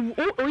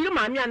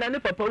maami ana ne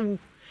papa wu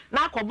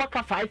na akọbaka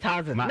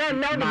 5000 na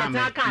na na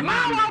mata ma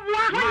wa bua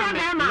ha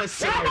na ma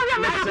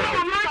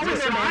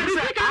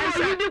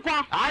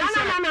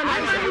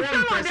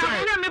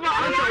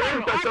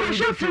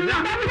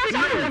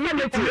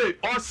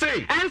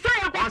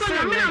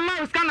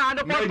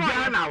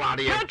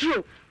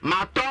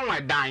ma ton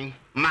we dan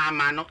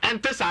mama no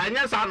ente sa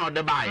anya sa no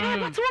de bai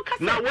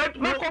na what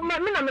me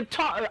na me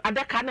to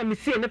adaka na me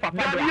sie ne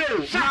papa do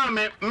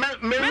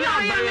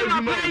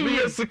na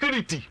me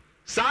security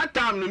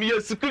Satam no me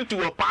security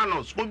wo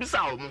panos ko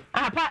bisa o mu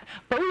pa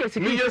we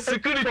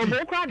security so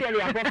mo kra dey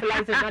ya go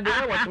license na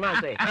dey watch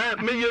man say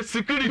me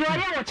security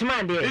dey watch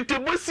man dey ite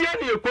bosia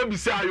na ko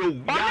bisa yo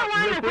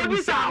ya ko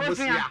bisa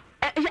bosia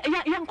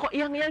yang you ko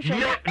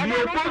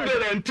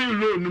guarantee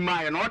loan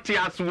ma na o ti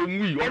aso wo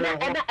mu yi o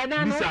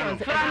bisa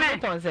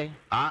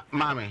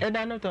mama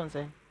no ton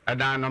say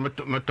no me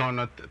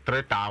ton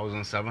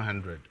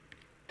 3700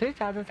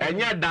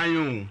 enye dan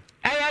yo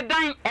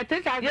dan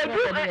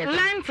 3000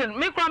 Lenten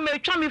me kwa me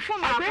twa me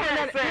phone ma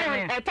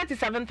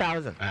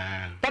 37000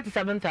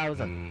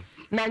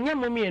 na nya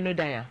momi enu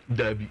dan ya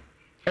dabi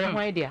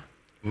hwan dia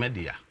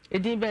media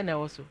edin be na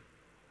woso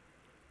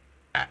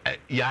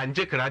ya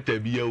nje krata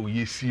bi ya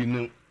yesi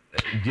no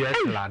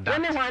jesla da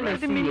ne hwan na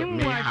si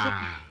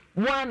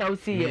one na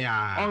usi ye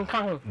onka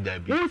ho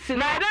usi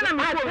na na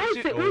me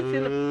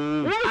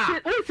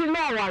usi na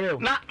ware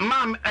na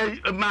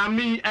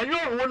mami enyo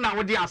wo na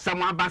wo di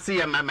asam abase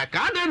ye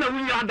memeka ade na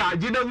wunya da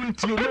agi na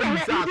wunti wo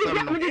bisa asam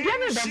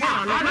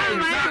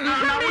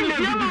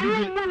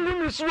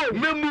no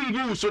me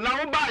mungu so na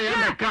wo ba ye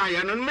meka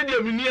ye no me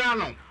de mini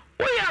ano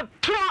wo ya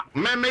tro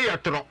me ye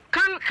tro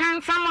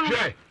kan samo no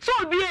so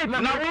obi e na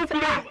wo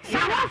kuro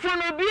na wo fo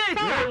no obi e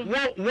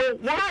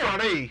wo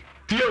sore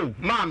tio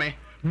mame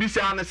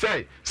bisa na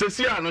say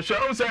sesia no hwe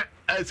o say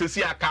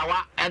sesia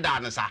kawa eda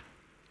na sa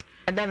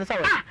wa na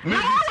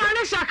wa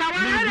ne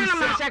shakawa na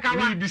ma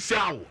shakawa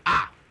bisa wo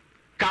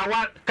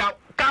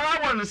kawa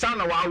won sa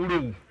na wa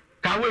wuro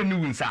kawa ni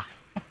wunsa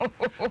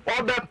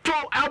obeto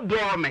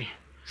abo me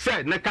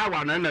say na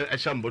kawa na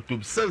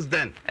ehambotub since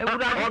then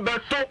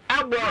obeto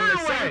abo me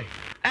say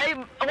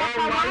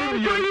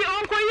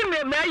onkoyi me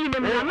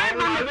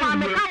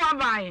kawa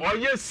bai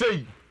oye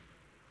say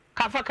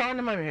kafa kawa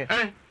na mame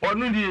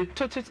onu die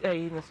to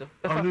no so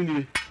onu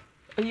die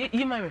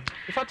yi mame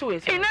ifa to we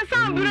say ina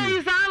san buru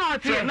yi san na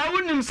otie na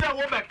wonim say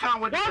wo be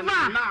kan wo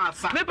na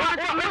asa me ba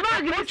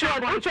gi which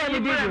one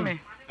did you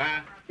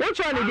which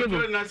one did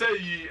you na say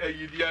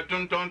yi dia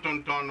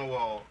tonton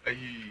wo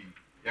yi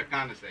ya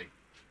kan say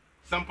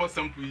sample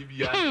yi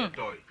bia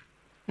toy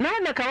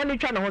na kawa ni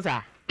twa na ho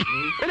sa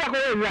ina ko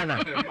we wi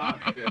ana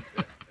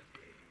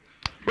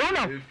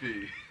Rono.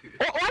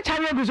 What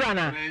time you go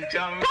na?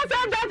 Cause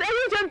that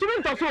you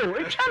gentleman to so.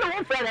 It try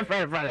no friend.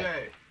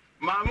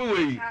 Mama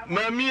we,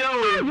 mami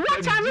o.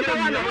 What time you go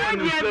na?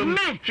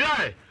 Me.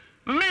 Try.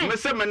 Me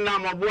say me na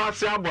mo bo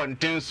ase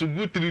abonten so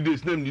good 3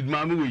 days na me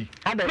mama we.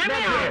 Ada.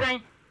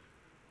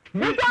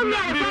 Me don't know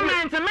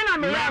cement, me na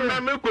me ya. Na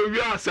me ko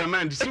wi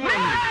cement. Si wo.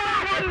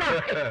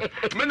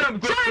 Me na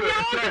go.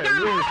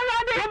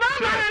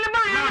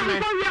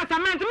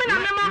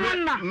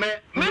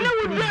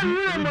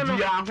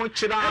 Ya ho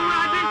chira.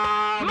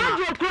 Ma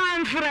jo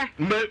kwan frɛ.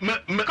 Me.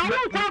 Ka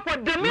wo kwa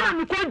de me na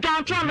me ko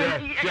down tro me.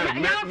 Ya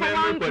fa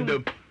wan.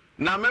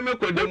 Na me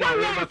ko de mo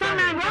wa ba.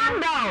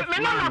 Me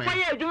na kwa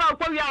ye adwuma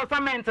kwa wi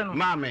cement no.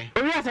 Mame.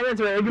 Wi cement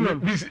we adwuma.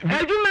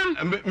 Adwuma.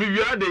 Me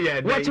wi ade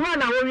ye. What you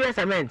na wo wi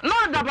cement? No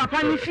da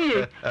papa ni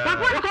fie.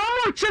 Papa ko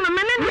mo chi no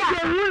me ne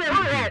ni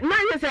na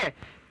you say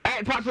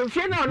papa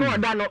fie na no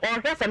oda no o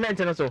cement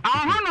no so.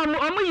 Aha no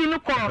o mu yi no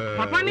ko.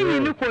 Papa ni yi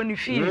no ko ni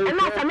fie. E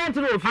na cement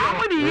no ofie.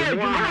 Amu di ye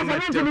adwuma. Na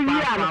cement ni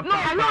wi ano. No na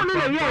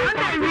wi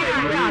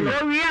ano.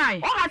 O wi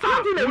ai. O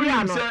cement ni wi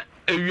ano.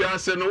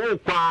 Ewiase no wo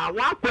kwa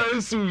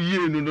wakwansi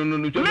uye no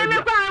me kwa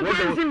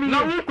kwansi mi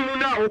na wukunu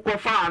na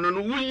wokofa no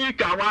no wuyi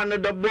ka wa no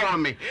de bo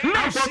me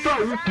akofa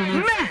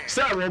wukunu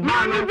se wo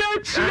ba no be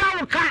chia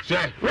wo ka yi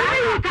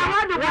ka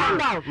wa do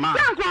wanda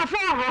se kwa fo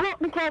ho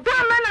kwa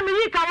me na me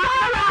yi ka wa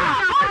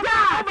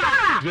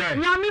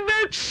nyame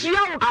be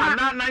chia wo ka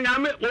na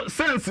nyame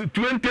since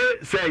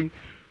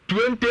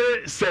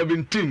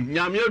 2017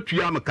 nyame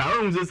atua me ka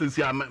o nse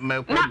sesi me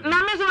na me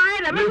so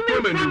aye de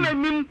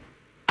me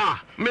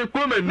me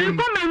komanim na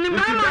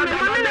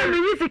me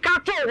yi sika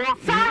to wo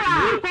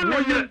Sarah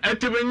komanim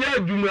etibenya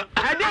adwuma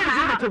ade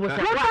nzi to bo sa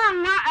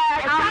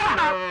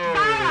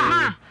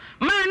Sarah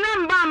ma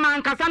namba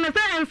man kasa me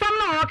say ensam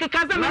na wo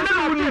keka me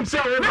na wunim se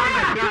wo ba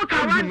ka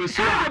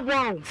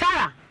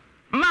Sarah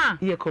ma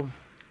yekom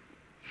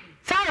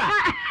Sarah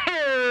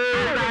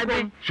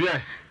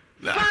sure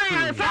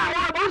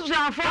Sarah was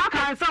just for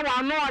cancer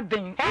one more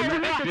thing.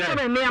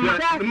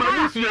 Ma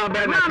wusu ya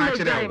ba na ka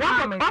kire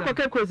wa ko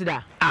kozi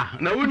da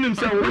na wunim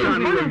se wo na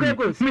no me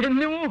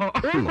ni wo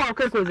ko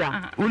kozi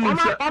da o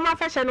ma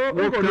fashion o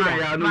ko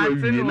da na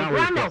wi na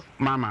wo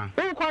mama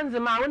o ko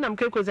nzima wo nam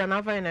ke kozi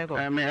na fa na ko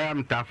me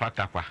am ta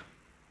fatakwa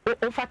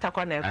o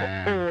fatakwa na ko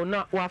o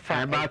na wa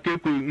fa ba ke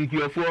ko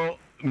nkuafo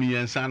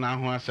miyensa na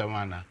ho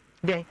asema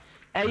den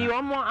ayi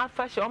omo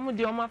afashe omo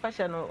di omo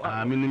afashe no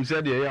minim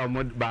se de ya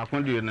omo ba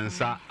kon de ne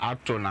nsa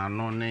ato na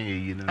no ne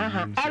yi ne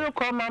minim se alu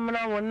ko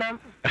mamna wonam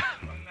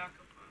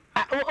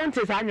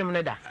onte sa anyum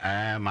ne da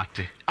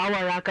mate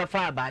awara ka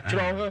fa ba tro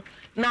ho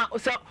na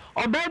so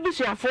oba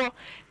busuafo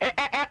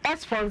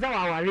sponsor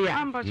wa ware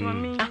a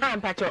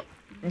ampacho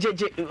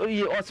je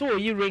oso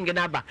yi ring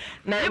na ba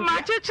na e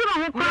ma chechiro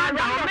ho kwa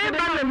da me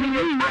ba na mi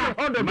yi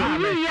odo ba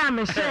yi ya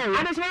me share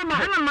ade so ma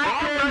na ma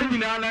ni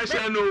na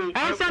share no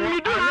esa mi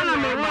du na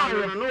me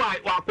no wa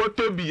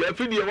kwato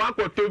afidie wa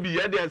kwato bi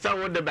ye de nsa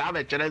wo de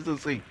ba kire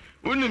sesei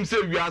unim se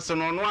wiase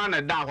no no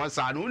ana da ho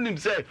sa no unim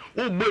se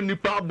wo gbo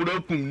nipa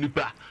aburakum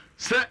nipa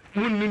se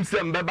unim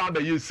se mbeba ba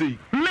ye sei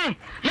me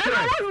na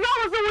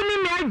was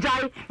unim me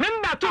ajai me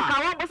mba to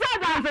ka wo se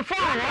da se fo o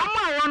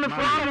ma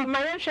fo ma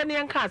ye hwe ne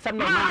yan ka asam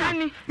no ma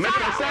me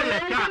pese ye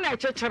ka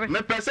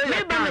me pese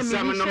ye ka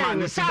asam no ma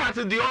ni that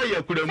the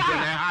oil kuram ko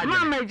na ha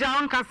ma me ja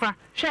on kasa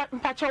hwe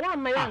mpacho wa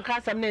ma yan ka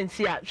asam na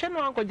nsi a hwe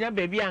no anko gina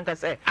baby an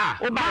kasa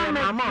o ba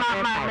ma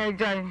me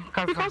ja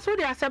kasa because we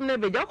the asam na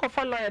be ja ko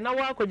follow ya na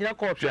wa anko gina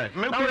court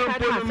me kuram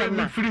ko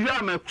me free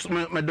ha me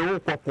de wo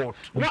court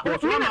me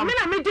na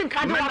me din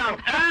ka de wa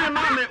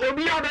mama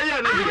obi ya be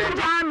ya na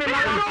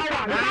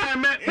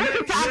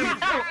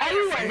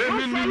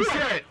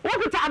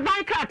what is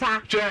agban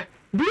krata che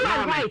blue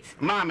and white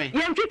mama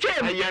yen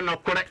twetwem eye no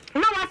kore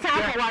na wa sa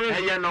aware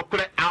eye no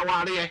kore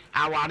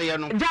aware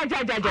no ja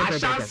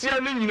asansia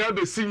ni nyina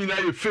be si nyina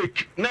ye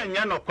fake na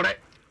enya no kore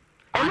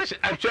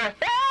ache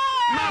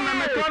mama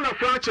me to no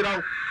kore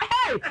akira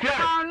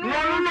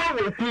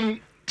no wo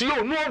kun ti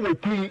o no wo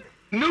kun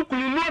ne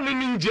kun no ni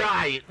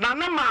njai na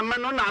mama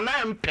no na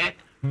empe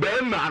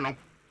be ma no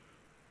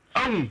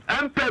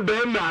empe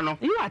be ma no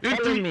you are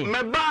telling me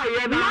me ba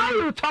ye na now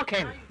you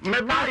talking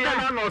me ba ye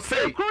na no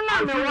say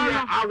kuna me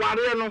wa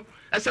aware no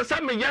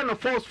esese me ye no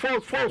force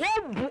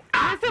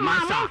ase ma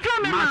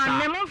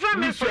mo fra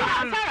me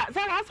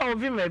Sarah asa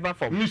ovi me ba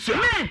from. Me vi me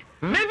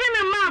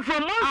ma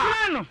from mo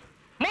friend no.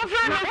 Mo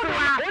friend no so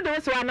wa. O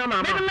de so na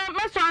mama. Me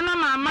so na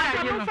mama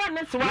ya you. Mo friend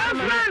no so wa. Na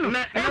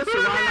so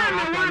wa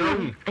na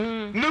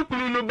ne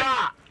kunu no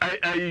ba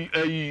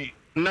ai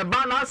na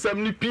ba na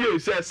asem ni pie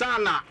se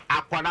sana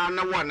akwara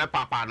na wo ne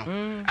papa no.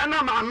 E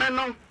na maame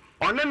no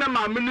one na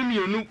maame no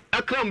mienu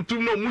akram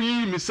tum no mu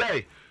yi mi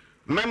say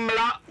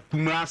memla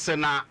kumase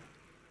na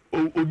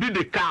obi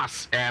de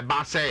cars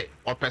ba say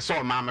opese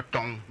o maame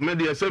ton me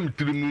de asem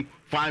tirimu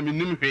fa mi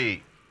nim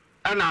hwe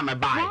e na me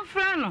bai Mo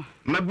friend no.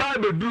 me bai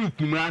be duru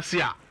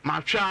kumase a ma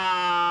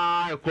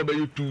twa ko be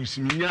yutus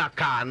mi nya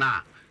car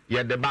na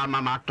ye de ba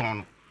mama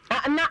ton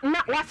na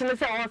what's in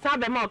say o sa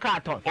be ma o ka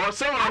ton. O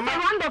say o ma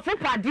wonderful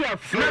party of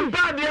free. na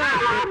party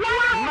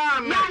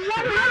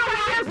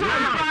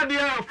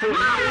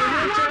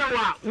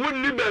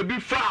wouldn't be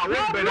before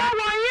what better.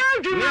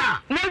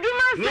 Na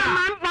djuma se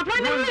man papa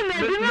ni na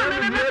djuma na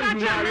be ka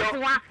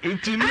chwa.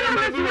 Intini na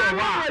be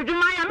wa.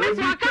 Djuma ya me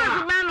so ka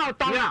be na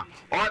oton.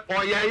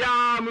 O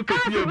ya mu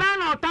kefie. Be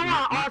na oton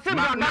o se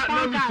bra na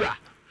ka.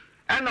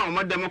 E na o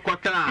madam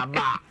kwotana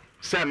ba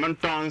se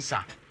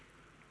mentonsa.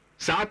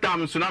 Sa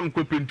tam so na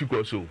mko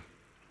pentikoso.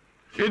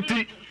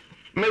 Enti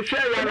me hwe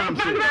ya na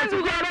mse.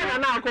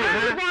 Na ko.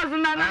 Boss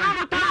na na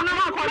ko.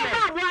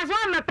 Boss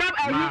na pep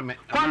ayi.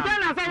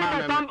 Container say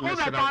you tom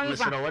over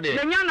tonsa.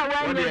 Le nya na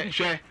wa nya.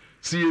 Hwe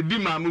si edi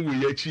ma mu wo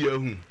ya chi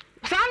ahu.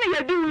 Sana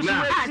ye du so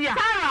ati a.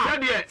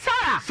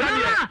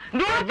 Sarah.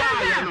 Do ta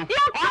no.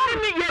 Oni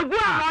mi yegu a,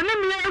 oni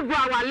mi yegu a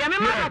wale me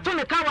ma to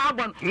ne ka wa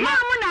abon. Ma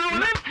mu na o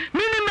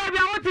mi ni me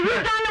bia woti wi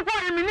dan ko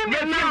mi ni me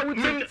bia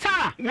woti.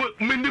 Sarah.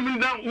 Mi ni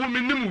da wo mi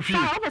ni mu fi.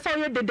 Sarah, o be say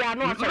ye dede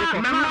anu aso ko.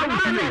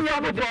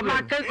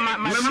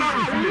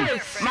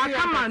 Ma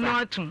kama no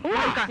atu.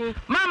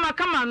 Mama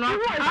kama no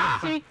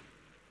atu.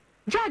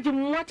 Judge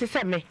mu what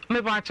say me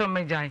ba cho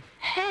me jai.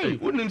 Hey,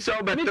 Unim se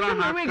obetra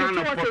ha kan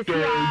na poto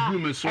edu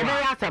me so.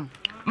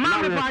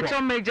 Mama ba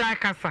cho me jai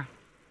kasa.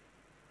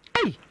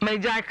 Hey, me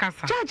jai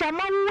kasa. Judge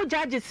ama wo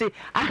judge say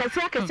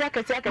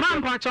akase.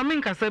 Mama ba cho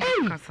me kasa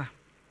be kasa.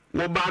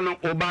 Wo ba no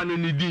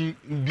ni din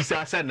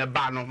bisa se ne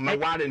ba no me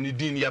ware ni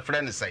din ye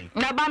frɛ say.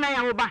 Na ba na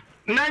ya wo ba.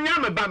 Na nya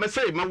me ba me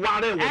say me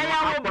ware wo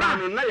akora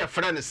no na ye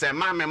frɛ ne say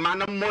ma me ma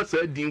na mo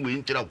sa din we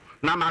nkyerɛ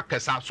na ma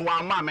kasa so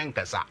ama me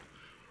nkasa.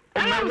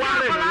 O me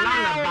ware no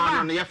na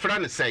ba no ye frɛ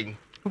ne say.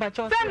 But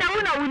you say na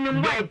wo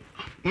nim boy.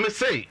 Me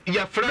say ye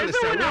frɛ ne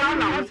say.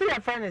 na say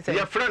your friend say.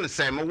 Ye frɛ ne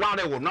say me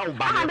ware wo na wo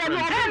ba no. Na me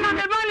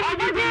ba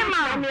ni di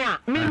ma.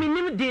 Me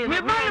nim din. Me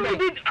ba ni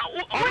di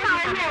o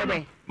na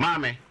wo.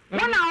 Mame.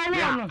 Wona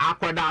wo no.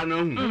 Akwada no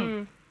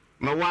hu.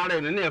 Me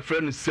ware no na ye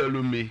frɛ ne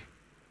Salome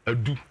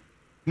adu.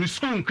 Ni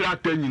school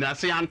krata nyina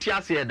se ante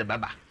ase ye de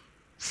baba.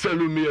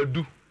 Salome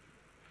adu.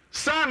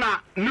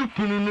 Sana ne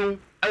kunu no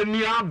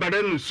ani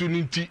abare no su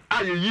nti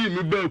ayeyi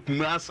me ba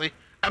kunu ase.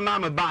 E ma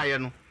me baaye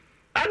no.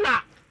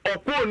 Ana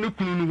okwo ne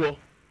kunu no ho.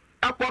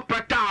 Akwa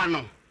pata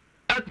no.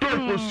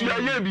 Etokosia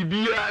ye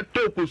bibia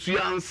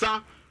etokosia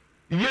nsa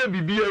ye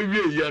bibia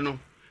wie ye no.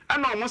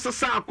 Ana omo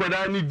sesa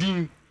akwada ne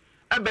din.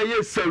 Ebe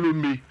ye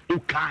Salome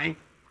okan.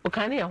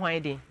 Okan ye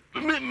hwan din?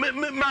 Me.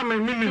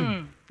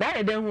 Na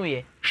ye den hu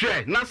ye.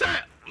 Hwe na se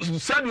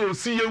de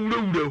osi ye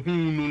wura hu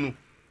no no.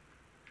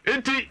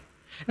 Enti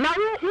na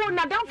wo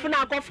na danfo na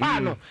akofa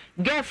no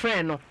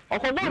girlfriend no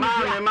okobo no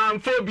ma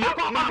mfo bi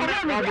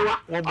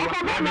wo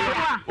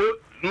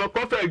no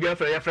kofa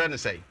girlfriend your friend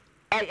say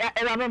your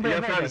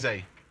friend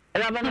say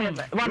your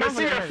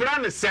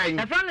friend say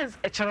your friend is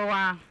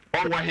echerewa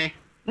o wo he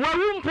wo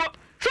wumpo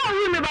so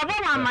wi me baba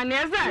wa mane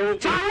eze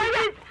chawo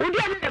odi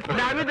ani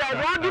David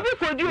wo bi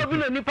ko di obi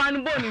no nipa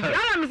no boni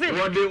ala me say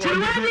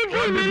chiwani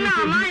di mi na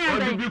manya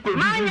le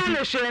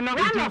hwe me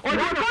ko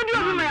di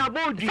obi me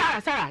abodi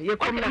Sarah ye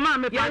kom na ma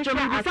me pa cho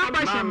me sa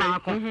question ma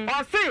ko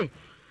o say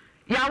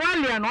ya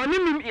wale no ni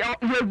mi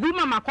yegu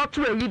mama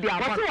koto eyi di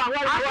abo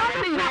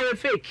awale na ye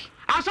fake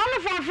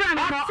asọmọ for friend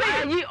no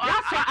yi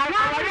that's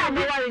awale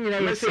awale nyina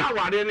ye fake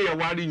awale ne ye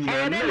wale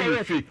nyina ne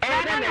ye fake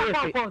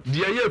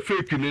dia ye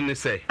fake ni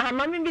say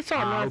mama bi so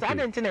no I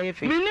don't think na ye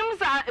fake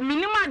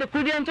minim ade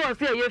kudi ento o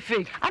say ye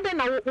fake ade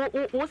na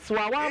wo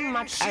swa wa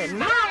ma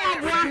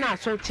na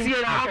so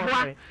tie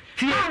abwa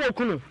tie wo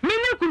kunu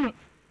minikunu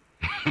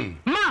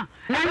ma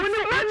na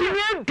woni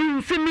ye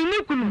din se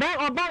minikunu be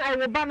oba e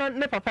wo ba no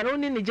ne papa no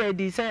ni ni je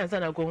di say ansa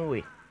na ko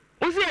we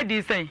o say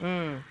di say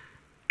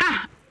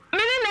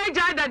mini na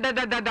ja da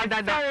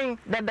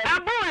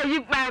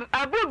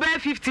abu be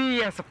 15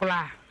 years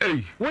kula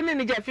eh woni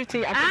ni je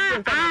 15 at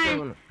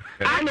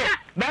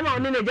ba ma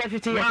woni ni je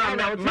 15 years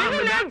na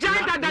mini na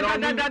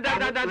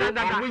ja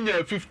da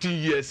munya 50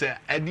 years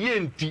e de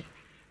enti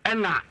e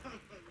na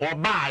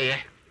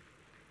obaaye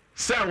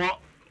se wo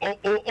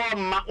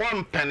o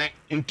mpene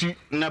nti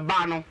na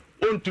ba no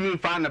ontumi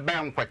fa na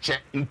ba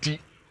nkwache nti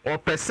o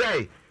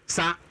pese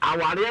sa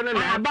aware ne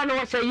na ba no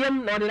wo se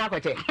yem na o de na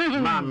kwache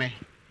mame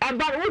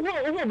aba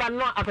wo ba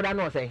no akoda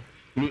no say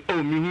mi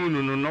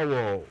hunu no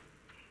wo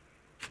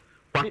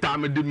pata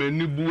me de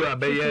mani bu a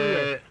be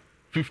ye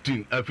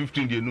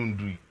 15 de no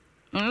ndui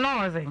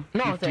no say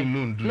 15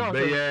 no ndui be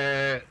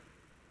ye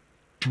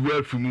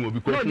 12 mu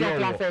because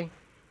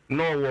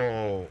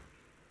no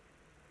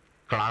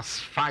class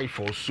 5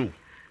 or so.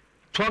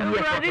 12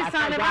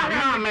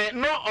 years.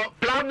 No,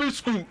 private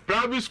school.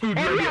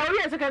 Oh,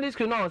 yeah, secondary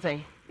school, no,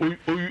 say. Oh,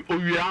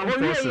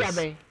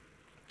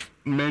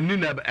 many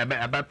never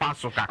ever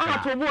pass or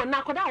Ah, to go,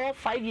 now, could I all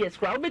 5 years?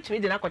 Crowd, which we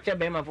did not catch a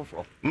bema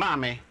for.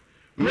 Mammy,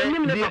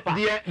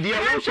 the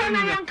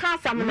young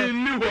castle,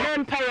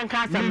 men pay and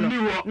castle.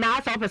 Now,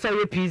 I saw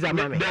a pizza,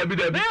 mammy. No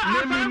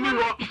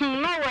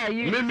way,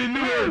 you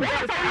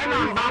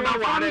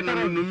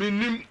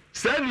know.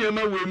 Send your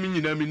man with me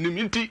in a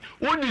minute.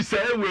 What you say,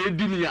 where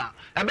Dinia?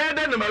 A bad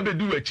enemy be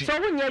do it. So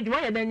when you're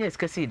dry, then yes,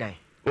 Cassida.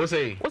 What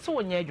say? What's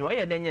when you're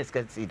dry, then yes,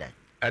 Cassida.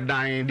 A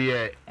dying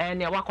dear, and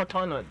your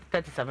Wakoton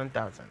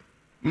 37,000.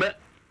 Me,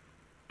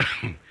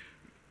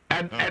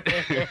 and what do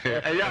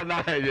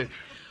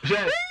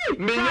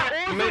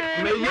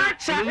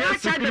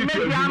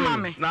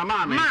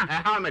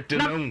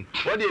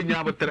you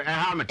have a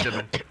hammer?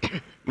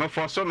 My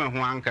for some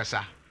one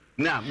cassa.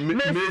 Now, me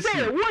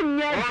say 1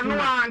 year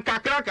one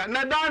cacraca,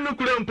 Nadano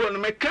Crumpon,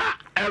 Meca,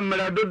 and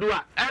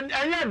Meladodua, and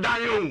yet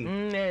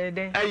dying. A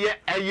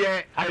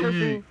year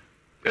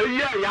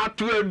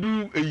to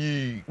do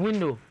a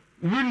window.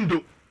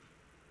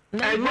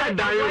 And yet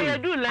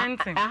dying. Do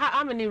lantern.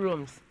 How many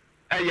rooms?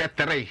 A year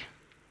 3.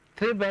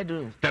 3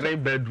 bedrooms. 3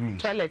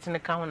 bedrooms. Toilet in the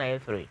counter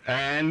 3.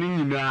 And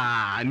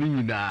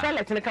Nina.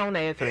 Toilet in the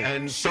counter 3.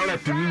 And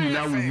toilet to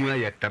Nina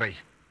with 3.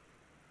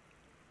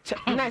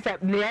 Nice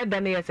up near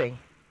Dania say.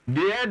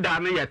 The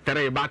done yet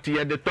 3, but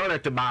yet the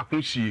toilet back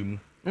with him.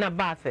 Na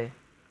bath.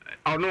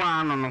 Oh,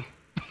 no, no.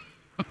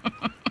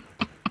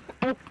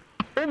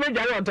 Who made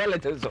your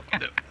toilet?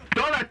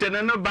 Toilet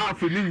and no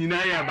bath with Nina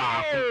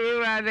about.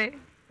 Oh, I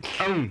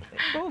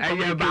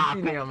back.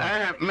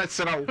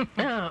 Mesro.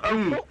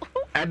 Oh,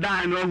 a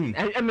dine on.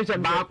 And Mr.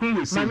 Baku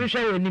was my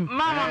Michelle and him.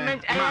 Mamma,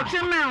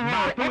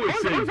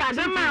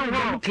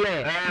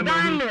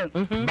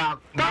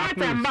 toilet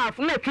and bath,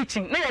 no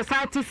kitchen, no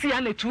side to see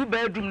and a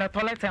 2-bedroom, no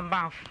toilet and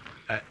bath.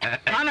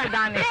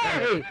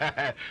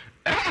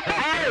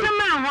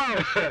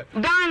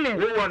 Darling,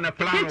 we want a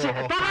plan.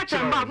 Toilet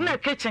and bath, no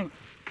kitchen.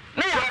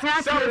 No,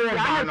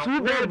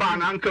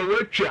 Uncle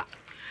Richard.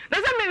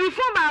 Doesn't mean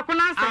before back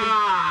when I say,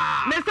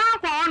 Miss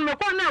Uncle on the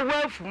corner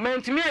wealth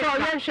meant to me.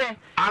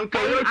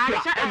 Uncle Richard,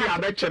 I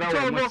bet you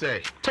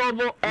say,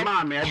 Tobo,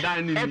 Mammy, a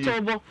dining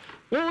Tobo.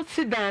 Won't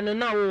sit down and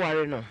now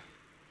worry no.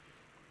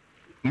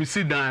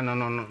 Missy Dino,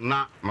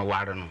 not my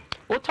warden.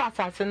 What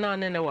assassin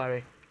none in a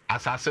worry?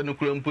 Assassin no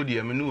crumb put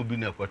him and no be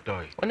no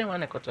toy. When I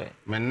want a cotoy.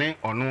 My name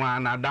or no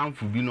one are down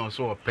for being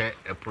also a pet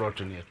a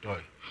protein a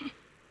toy.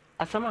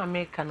 As some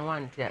make can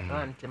want yet,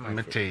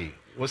 Mate,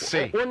 was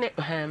say,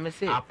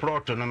 a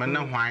proton, and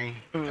no wine.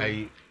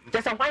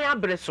 Just a wire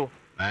bresso.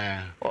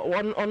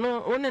 One or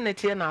no, one in a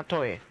tier not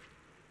toy.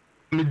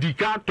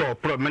 Medicator,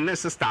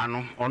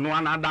 Promenestano, on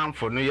one are down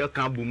for New York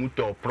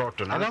Bumuto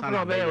proton. I don't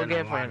know about your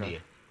girlfriend.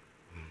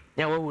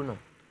 Yeah, we know.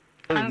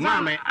 Oh,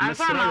 mammy, I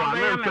saw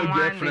my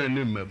girlfriend.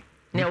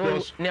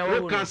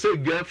 Never can say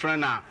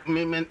girlfriend,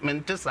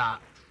 Mentessa.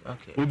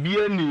 Okay, will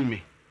be a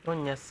me.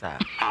 Oh, yes, sir.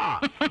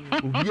 Ah,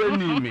 you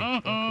need me.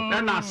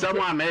 Then I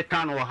someone may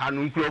can or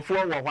Hanun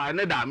for why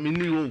not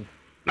me.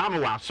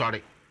 Now,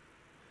 sorry.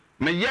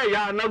 May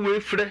ya no way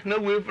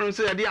from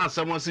say, dear,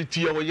 someone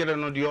city over yet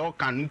on the all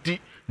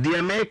canty, the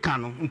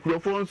American,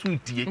 microphone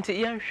sweet. Into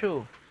young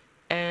show,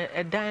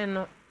 a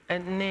dino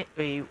and ne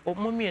or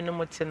mummy and no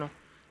motino.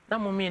 No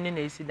mummy and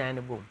a sit down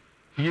the boom.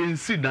 You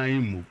sit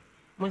down,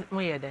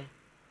 where day?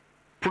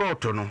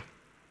 Protono.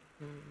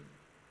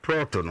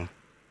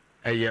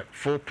 A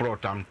full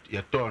proton,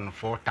 your turn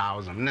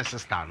 4,000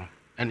 necessary,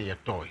 and your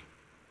toy.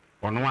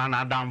 On one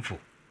Adam for.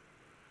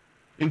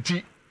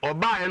 Inti, or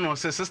buy no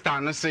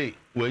sister, say,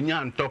 when you're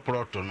on top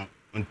proton,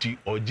 until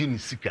or Ginny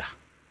Sika.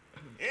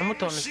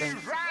 4,000.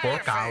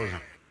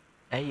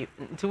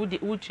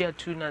 Would you have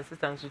 2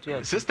 assistants to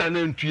your sister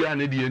named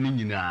Triana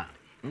Nina?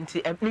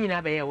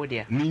 Nina Bay, oh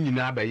dear.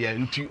 Nina Bay,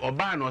 until or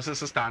buy no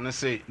sister,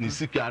 say,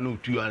 Nisika no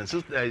 2 and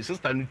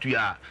sister no 2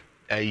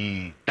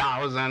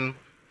 1,000.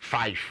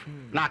 5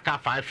 naka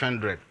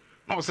 500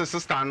 no se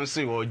sister no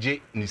say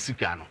oje ni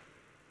sika no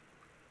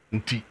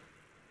nti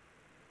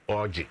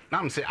oje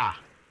na me say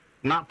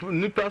na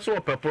nipa so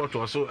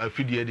opepoto so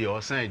afidie de o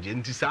san je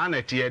nti sa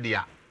na tie de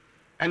a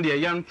ende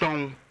ye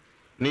nton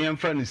ne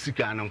yemfa ni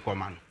sika no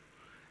nkoma no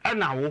e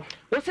na wo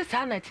se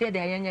sa na tie de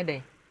ayenya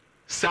den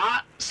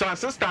sa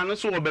sister no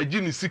so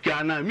obaji ni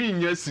sika na mi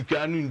nya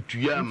sika no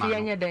ntua ma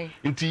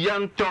nti ye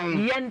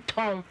nton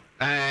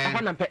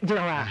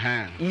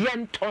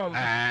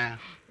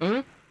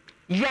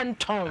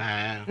Yenton.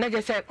 Na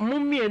just say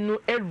mummy no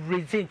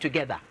everything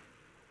together.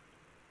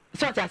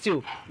 So that's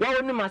you. What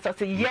would you must say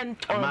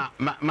yenton?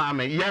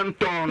 Mamma,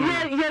 yenton.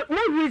 Yeah,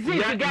 what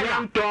reason together?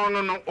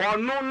 Yenton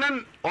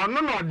or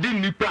no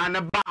didn't plan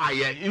a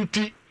buyer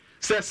inti.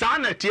 Say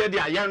sana tia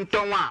dia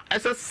yenton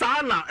as a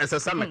sana as a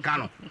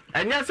samacano.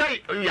 And yes, I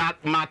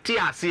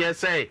Matthias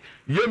say,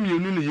 Yum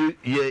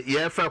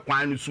ye fa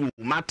quine su.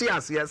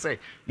 Matthias say,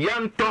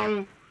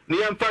 yenton.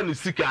 Ni amfa ni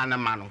sika na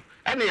ma no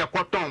ene ye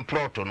koton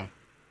plot no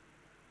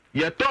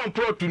ye ton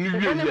plot ni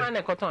wie ne man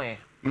e koton ye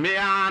me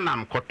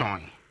anam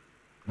koton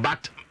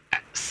but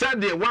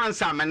said the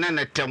once am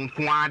na tem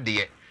ko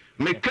ade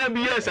me can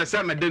be yes as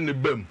me den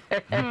bam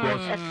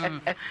because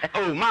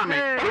oh mama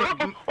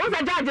o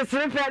the judge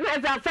sleep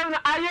as asem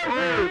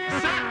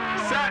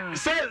aye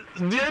say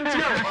the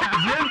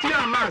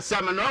entire man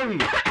sam no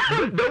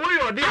the way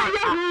you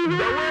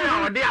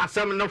dey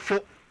asem no fo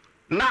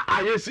na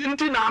aye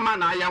nti na ama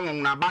na aye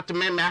won na but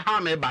me ha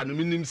me ba no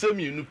minim se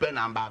mienu pe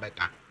na ba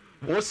beka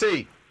wo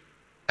say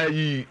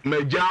ayi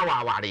maja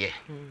waware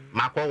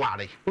makọ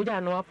ware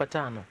uja no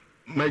apata no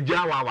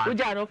maja waware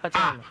uja no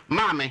apata no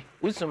mame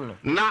usum no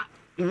na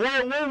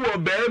wo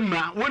be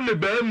ma wo ne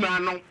be ma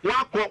no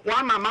wakọ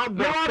wa mama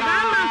gbo ta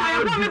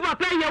ya ko mi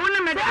papa ye wo ne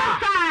me da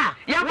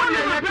ya ko mi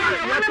papa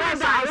ye wo ne me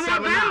da wo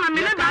be ma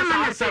me ne ba ma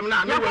asem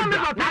na me wo da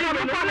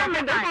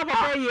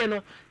papa ye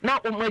no na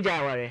o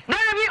maja ware na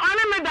bi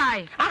one me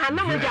dai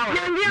na maja ware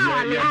ye bi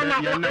awale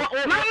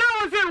na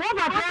wo se wo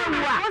papa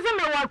wo se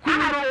me wa ku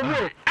no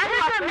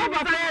wo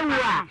papa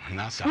ewa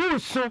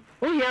usu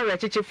wo here re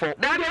chichi for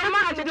da be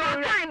ma chichi o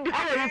kind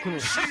aye ku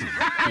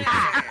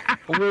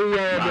we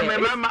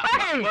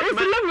it's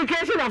the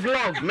lubrication of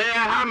love me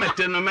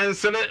hamete no men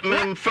sere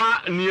men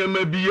fa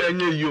niema bi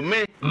anya you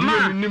me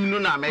nim no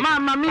na me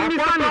mama me bi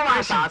fa no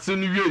asase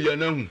no wie ye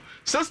na hu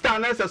sister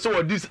na se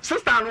so this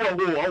sister no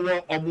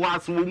wo obo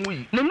aso wo mu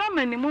yi no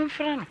mama ni mo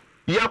mfra no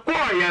ye ko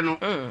ye no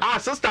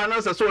sister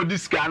na se so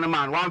this scan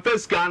man one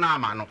face scan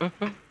ama no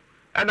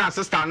and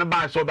sister no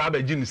buy so ba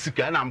gi ni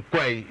sika na am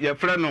kwai ye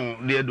frɛ no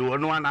de do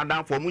no na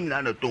dan for mu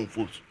nyina na ton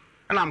fos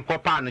and am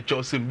kopa na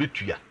cho sem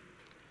betua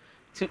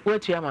ti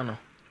wetua ma no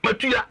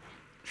matua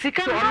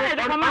sika no e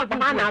de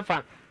kama na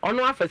afa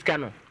ono afa sika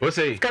no o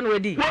say sika no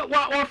wedi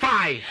what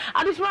fine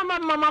adis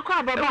mama ko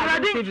ababa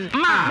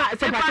ma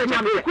se pa te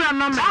ku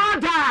na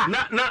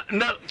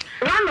na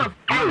one of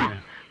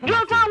you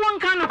fa one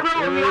kind of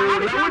problem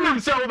you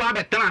say over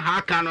the tran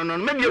ha kan no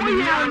me bi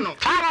mi no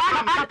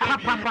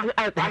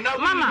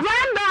mama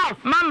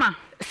mama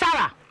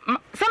Sarah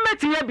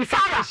somebody here be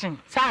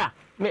Sarah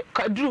me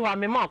duru ha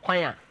me ma kwan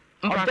a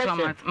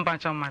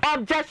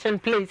objection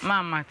please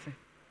mama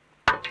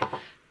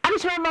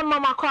adis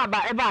mama ko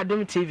aba e ba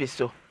Adom TV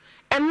so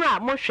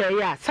enra mo hwe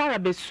ya Sarah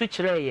be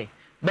switchre ye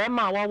be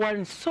ma wa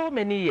warn so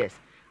many years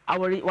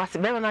awori was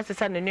be na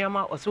sesa ne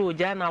nneoma oso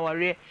oja na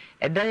awori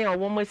edan ya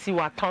owo masi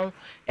waton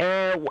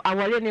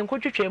awori ne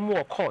nkotwetwe mu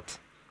wo court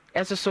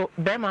eso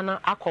be ma na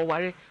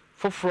akọware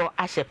foforo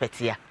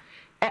ahyepetia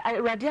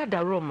radia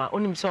da Roma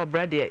onim se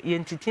obrade ye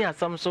ntiti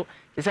asam so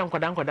se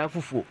nkoda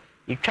fufuo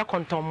itwa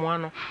kontomo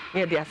ano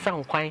ye de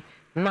asan kwan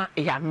na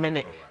ya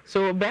mene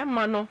so be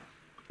ma no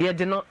ye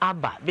de no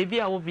aba bebi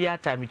a wo bia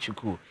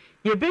tamichuku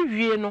ye be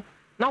wie no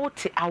na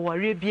wote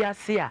awori bia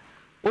se a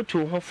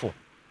otu hofo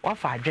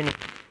wafa adwene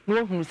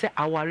no hunu se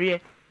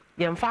aware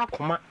ye mfa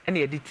akoma ene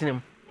ye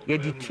ditinem ye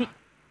diti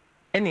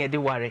ene ye de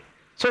ware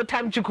so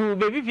tamichuku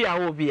bebi bia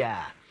wo bia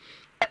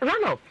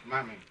run up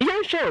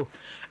ye show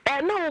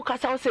na wo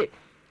kasa wo se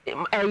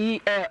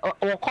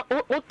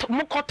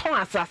mo koton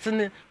asase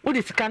ne wo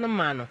di sika no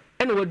ma no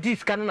ene wo di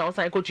sika no na wo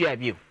san kotu ya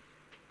bio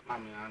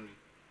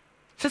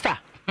sister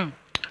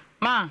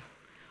ma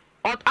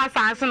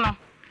asase no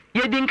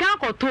ye di nkan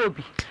koto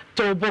obi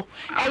tobo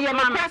eye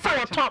ma pesa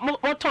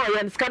wo ton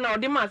ye sika na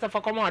odi ma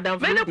asafa komo adam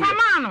me ne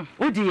kwama no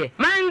wo di ye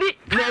mandi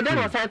na de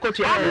wo san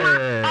kotu ya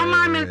o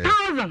ma me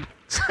 1000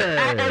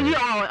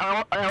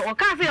 o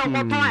ka se o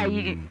koton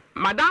ayi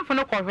madam fo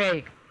no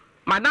kohwe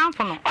madam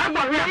fo no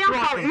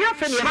ya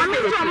fe ni ma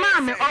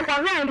me o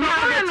kohwe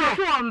no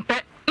so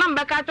ompe na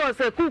mbeka cho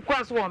se kuku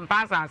aso won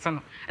pass asase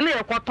no na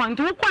ye koton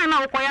nti wo kwan na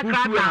wo koya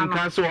krata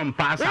no so won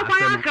pass asase wo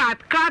koya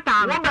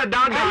krata no wo be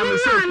da me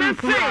se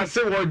kuku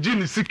ase wo ji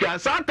ni sika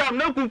satam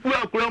na kuku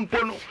akura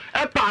mpo no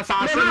e pass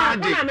asase na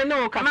age me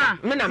no kasa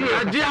me na me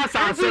age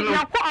asase no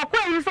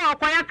akoyi so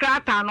koya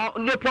krata no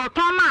le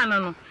porton man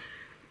no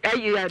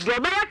ya do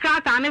be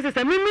krata ne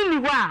se mimi ni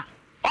wa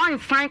on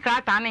sign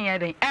krata ne ye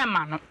den e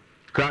ma no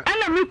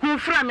ena mi ku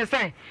fra me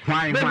se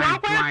be ba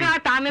koya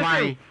krata ne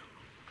se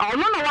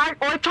ono no wa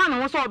o twa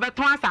no so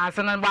obeton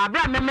asase no ba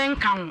bra me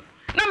nka ho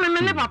na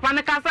me ne papa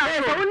ne kasa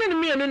so woni ne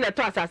mienu ne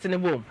to asase ne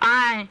bom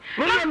ai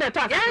me ne to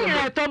asase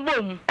ne to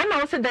bom e na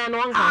wo se dan no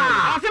nka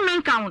o se me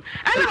nka ho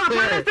e na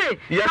papa ne se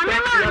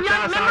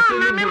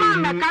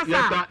me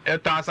kasa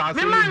eto asase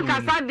me man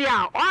kasa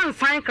dia on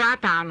sign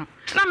krata no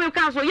na me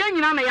ka so ye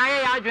nyina na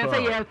ya adwen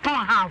se ye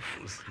ton half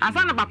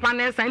asa na papa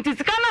ne se nti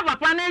sika na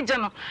papa ne je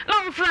no na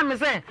wo fra me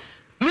se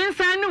min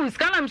san ni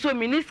uska na so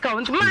miniska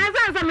nti ma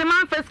san me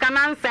man face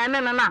kana san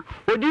ne na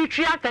odi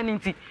twi aka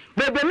nti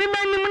bebe me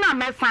manim na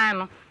me san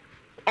no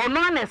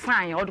ono na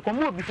san o de ko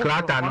mo obi fo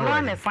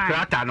ono na san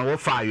krata no wo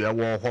fa yo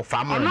wo ho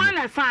fa mo ono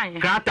na san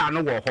krata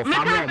no wo ho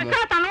fa mo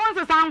krata no won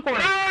se san ko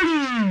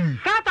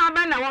krata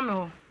ba na wo me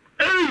ho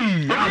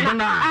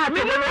abana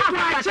me no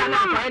krata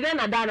na ede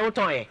na da na wo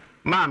ton ye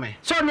mame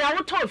so me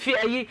awo ton fi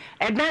ayi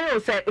edan o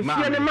se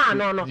fie ne ma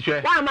no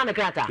wa ma na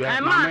krata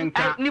ma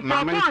ni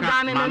papa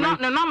dan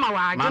ne no ma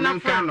wa agina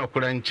fa no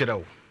kura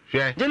nkirew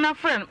hwe Jina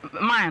friend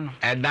mine no.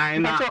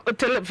 Edan na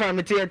telephone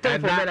me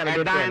telephone na me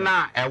edan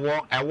na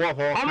ewo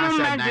ho ka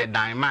say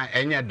dan ma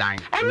enye dan.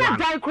 Enye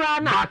dan kra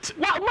na.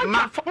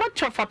 What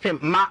chofa pem.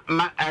 Ma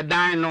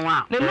edan no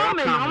a. The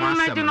moment no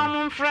imagine no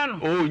mo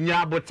friend. Oh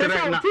nya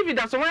botere na. TV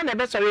da so when na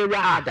be sorry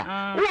ewura ada.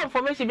 Wo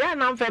information bi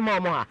na mfa ma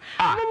mo a.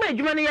 Mo ma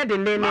adwuma ne ye de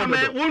ne no. Ma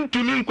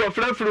wontumi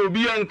nkofrafra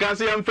obi anka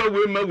say amfa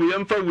we ma we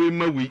amfa we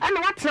ma we. And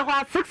what na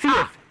ho 6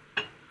 years.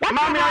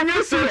 Mama, I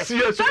need 6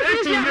 years.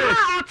 18 years.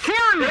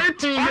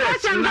 18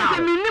 years. Now.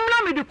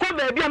 Me di ko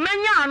baby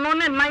amenya ano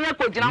ne man ya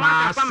kojina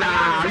wa ka ma.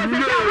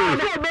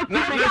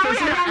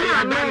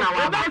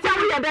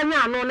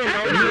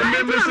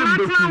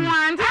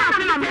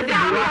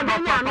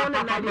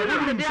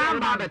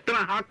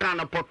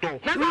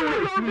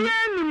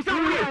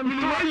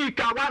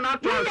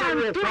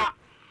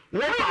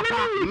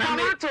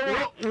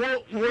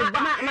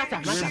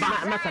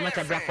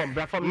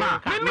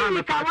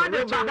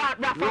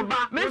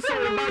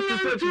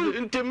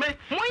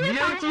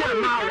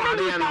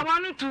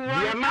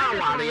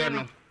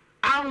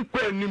 Anko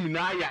anim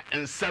na ya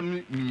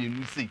ensam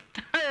mienu si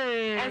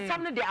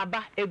ensam ne de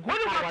aba egu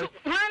awale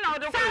na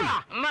odo ko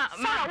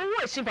Sara wo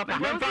wo shi papa o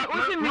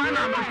si mi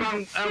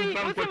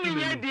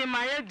ye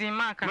di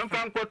ma ka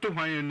mfa nkoto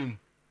hwan anim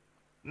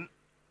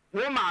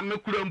wo ma me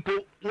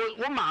kurampo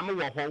wo ma me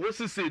wo ho wo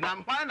sisi na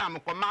hwan na me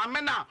ko ma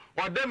me na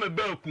ode me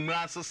ba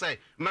akuma ase sei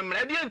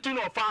memre de ntu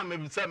na ofa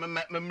me se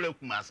memre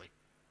akuma ase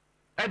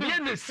e de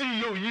na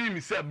CEO yi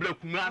mi se bra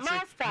akuma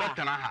ase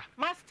betana ha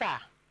master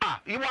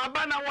you are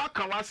bana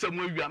waka wasem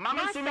awia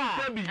mama so mi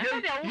fa bi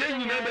ye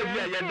nyina da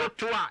bia ye do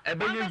to a e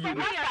be ye yi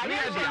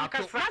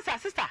master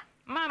sister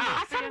mama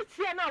asam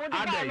tie na wo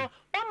de no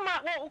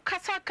oma wo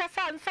kasa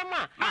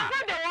nsama na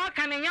de wo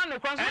aka ne nya no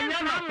cross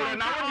enya na wo de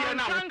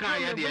na wo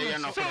kan ye de ye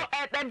no so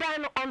the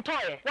dan no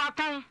ontoye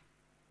waton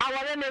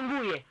awore na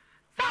nguye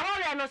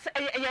awore no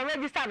ye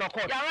register no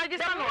court ya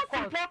register no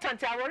court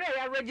important awore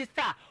ya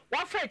register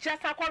wa fa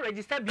chesa ko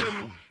register bi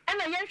mu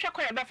na ye hwe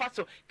ko ye be fa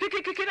so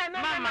kiki na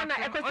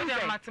ekosi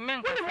se wo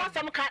mo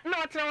sam ka na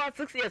what na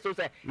 6 years so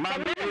say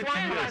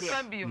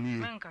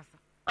menkasa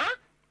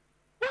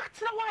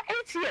what na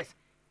 8 years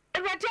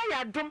Ewade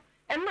ya dum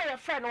enna ye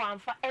friend no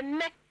amfa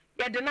enne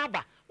ye de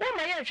naba wo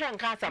ma ye hwe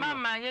nka asam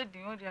mama ye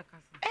din o de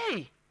akasa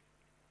hey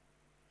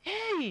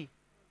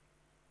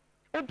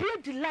obi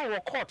di lie wo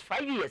court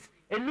 5 years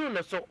enu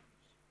no so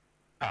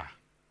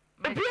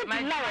obi di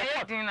lie wo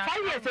court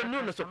 5 years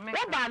enu no so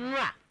wo ba nu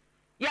a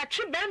ya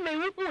twi be me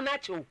hu na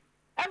chew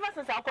ever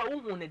since akwa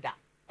hu ne da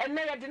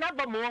enne ye de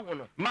naba mo hu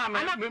no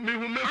mama me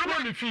hu me ko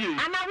ni fie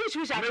ana wish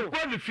me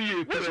ko ni fie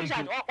wish o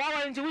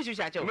nti wish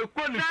acho me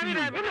ko ni fie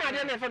me no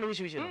ade na fa no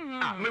wish no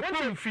me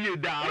ko ni fie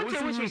da wo si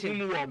hu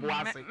mu wo bo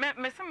ase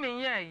me se me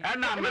ye yi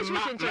ana me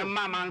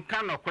mama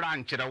nka no kora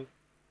nkyerɛw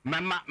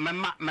mema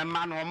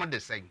no omo de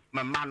sen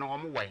mema no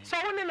omo wɛ so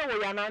wo ne no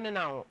wo ya na ne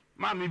na wo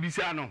mama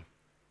bisa no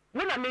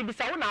wo na me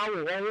bisa wo na wo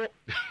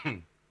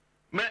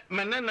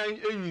me ne na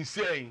enyi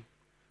sei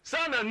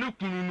sana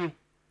nukunu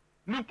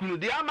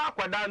de ama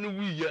akwada no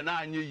wiye na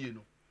anye yi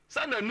no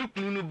sana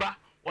nukunu no ba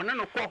one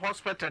no kɔ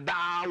hospital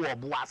da wo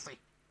bo ase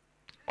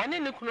one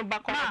nukunu ba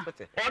kɔ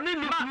hospital one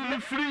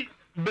nukunu free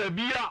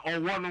baby a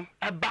owo no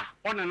eba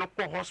one no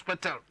kɔ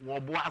hospital wo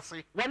bo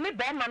ase one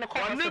be ma no kɔ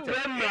hospital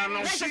one be ma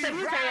no se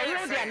mi say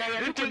you dey na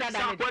you to dada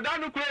ni akwada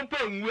no krompo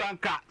nwu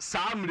anka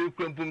saa mre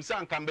krompom se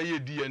anka be ye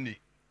DNA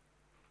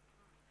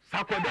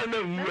sakwada na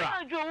nwu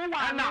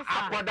ana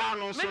akwada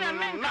no so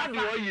na de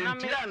o ye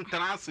ntia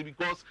ntrance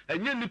because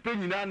enye nipa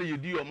nyina na ye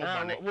di o mo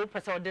bane wo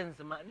pese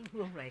odenzema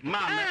right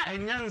mama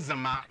enye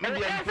nzema me de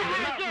na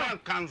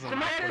kanzema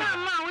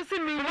mama wo si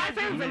mi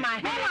nzema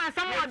he wa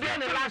sam o de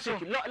ne lasho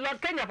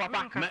Lord Kenya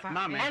papa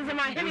mama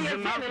nzema he ye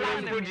nzema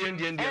ko die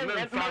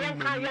me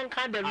fa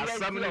yanka de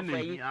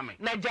reality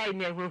na jai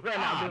ne hurhura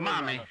na do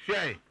mama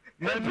hwe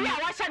Obi a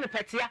wa sha ne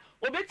petia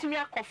obetimi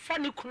akofa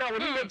ne kuna wo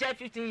ne ja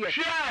 15 years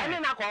ene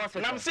na akọ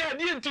hospital nam se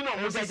ade nti no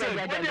mo se se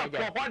wo de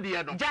akọ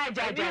de no ja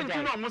nti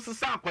no mo se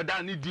sa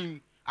akoda ne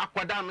din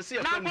akoda me se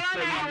ya fa se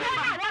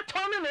wa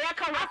ton ne ya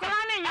ka wa akoda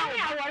ne nya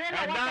awore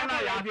na wa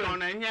na ya ton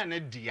na nya ne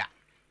dia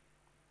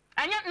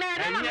anya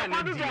na na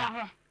ko do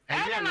ho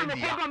anya na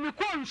me ko me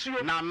ko nsuo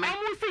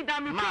amu si da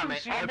me ko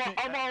nsuo obo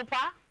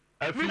pa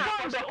afi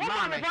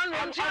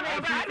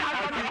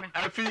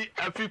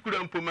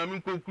kurampo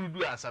mami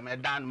kokurudu asame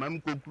dan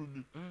mami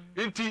kokurudu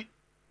nti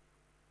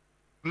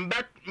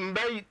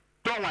mbe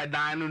tonwa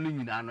dan no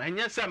nyina no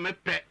enye se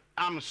mepe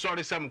am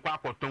sorry se mkwa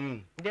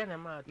akoton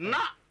na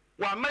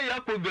wa me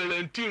ya ko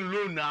guarantee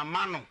loan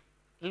ama no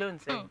loan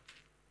say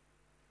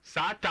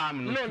sa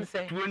time no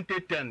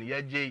 2010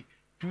 ya je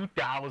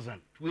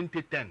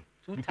 2010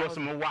 because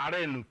mo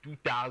ware no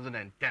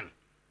 2010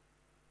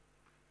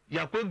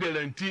 ya ko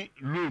guarantee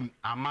loan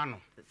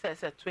amano say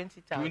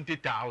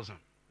 20,000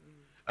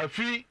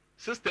 afi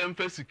system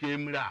fasika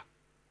emra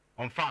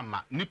on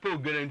farma nipo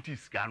guarantee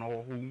sika no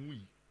ho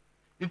wi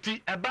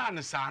nti eba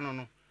ne sa no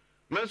no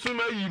menso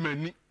ma yi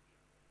mani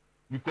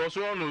because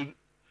one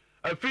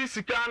afi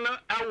sika no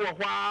ewo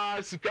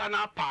hwa sika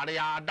na pare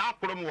ya da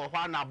krom wo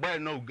hwa na boy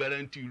no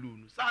guarantee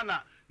loan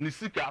sana ni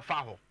sika fa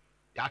ho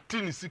ya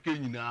ti ni sika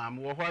nyina am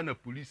wo hwa na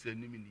police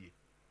anim nie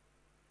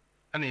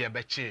ana ye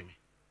be che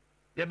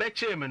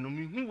me no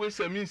mi hu we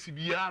saminsi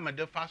bia me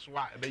de fa so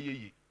a be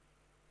yeye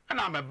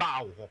ana me ba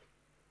wo ho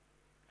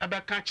e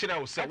be ka kire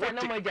wo se what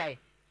na mo jai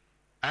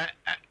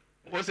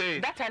wo say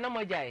that na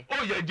mo jai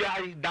o ye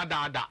jai da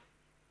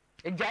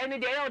jai ni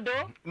de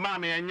yodo ma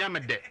me enya me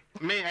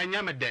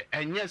de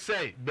enye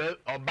say be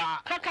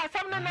oba kaka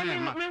sam na me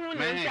hu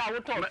ni sha wo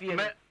to fie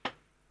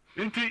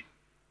nti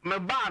me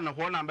ba no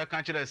ho na be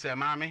ka kire se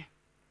ma me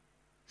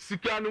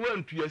sika no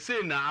wantu ye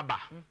say na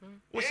aba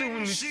wo se hu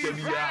ni sika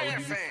bia wo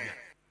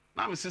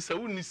na me se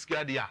hu ni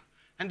sika dia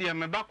ende ye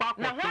me ba kwa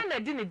na ho na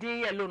di ni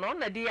din ye lo no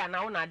na di ya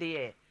na wo na di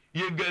ye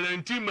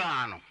guarantee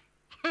ma no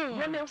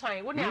wo ne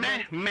hwan wo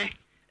ne me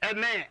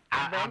ene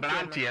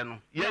abrante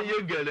no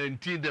ye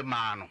guarantee de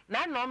ma no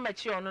na no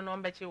mechi ono no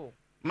mechi wo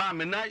ma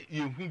me na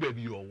ye hu ba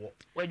bi owo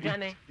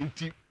wadwane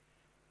nti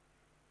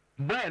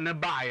ba ne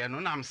ba ye no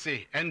na me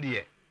se ende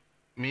ye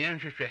me ye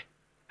nhwehwe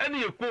ene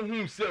ye ko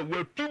hu se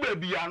watu ba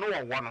bi ya no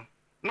wo no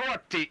no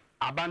wote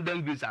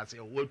abandon grace ase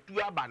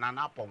watu abana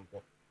na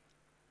ponko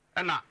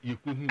ena ye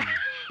ko hu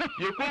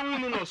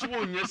no so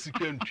wonya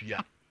sika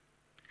ntua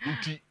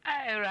nti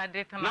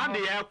na de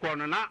ye ko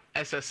no na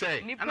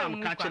esese ana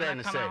m ka kire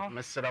ne se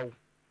mesrew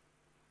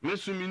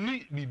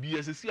mesumini bibi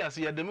esesi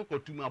ase ye de me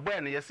kotum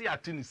aboy ne ye se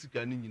ate ne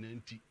sika ne nyina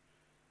nti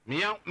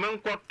me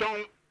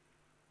nkoton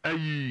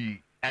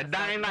ayi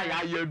edan na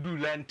ya yadu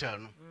lenter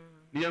no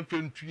ne ye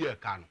mfentu ye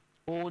ka no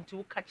o nti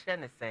wo ka kire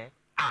ne se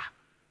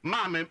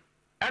ma me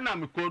ena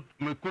me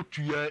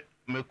kotua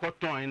me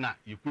koton na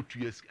ye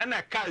kotua sika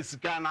ena ka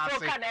sika na ase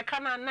so ka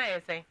na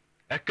ye se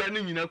eka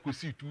ni nyina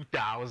kosi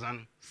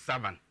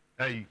 2007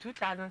 ay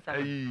 2007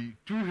 ay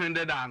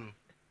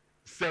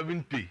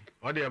 270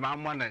 o de ma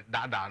mo na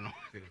dada no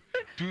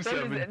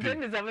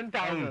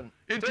 27000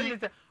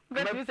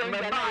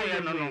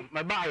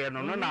 me ba ye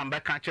no na mbe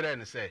ka kire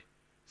ne se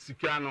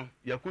sika no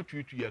ya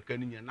kotutu ya ka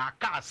ni nya na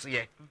aka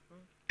ase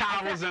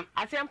 1000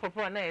 ase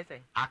mpopo na ye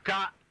se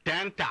aka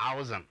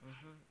 10000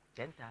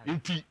 10000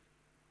 nti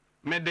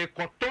me de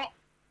koto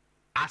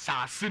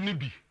asase ni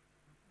bi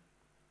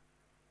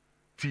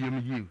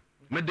TMU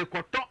me de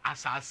koto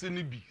asase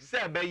ni bi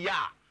se be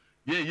ya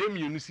ye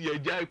mienu si ya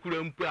jai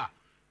kura mpu a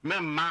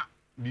memma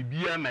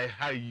bibia me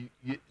ha yi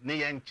ne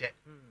ye nche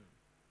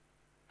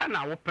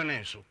ana wo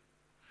pene so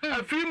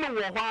afi me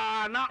wo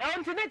hwa na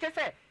nti ne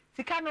se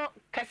sika no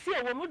kase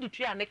wo mu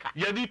ditua ne ka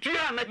ye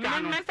ditua ne ka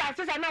no me sa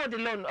se na wo de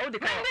loan wo de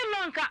ka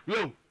loan ka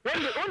yo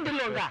won de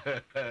loan da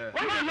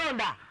won de loan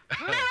da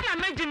me na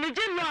meji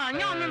no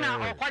anya onu na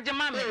okoje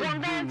ma me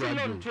won guarantee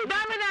loan tu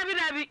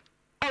dabi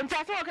onti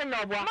ase wo ke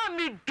na obo ma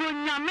mi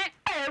donyame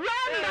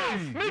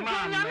randolph mi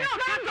donyame o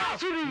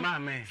chiri ma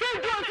me se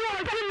do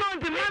so ti loan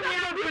de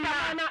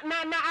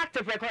ma na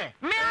active ko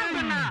me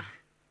abuna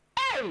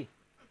hey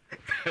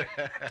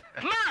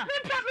ma me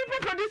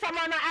producer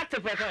man na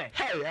active ko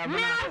hey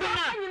me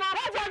abuna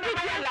what you do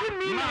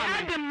me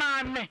de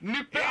ma me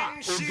nipa o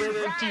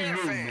guarantee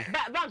loan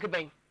bank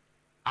ben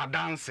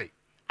adanse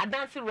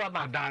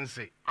rubber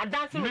adanse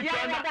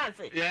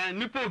yeah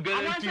nipa o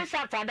guarantee adanse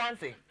shaft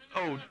adanse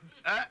oh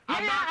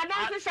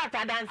adanse shaft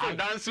adanse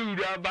adanse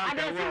uri bank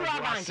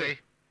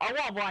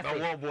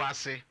owo bo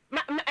ase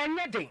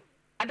enye den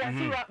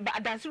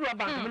adanse rubber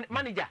bank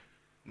manager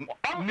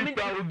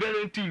nipa o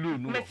guarantee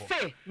loan me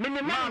say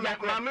minimum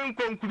ma me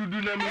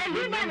nkonkrudu na me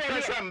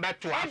pese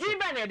mbeto aso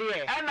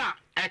ena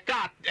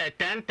eka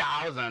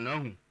 10000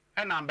 ohu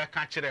ena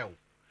mbeka kire wo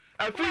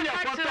afi ya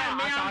foto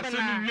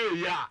asase ni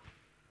wie ya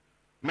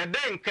me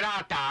den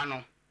krata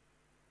no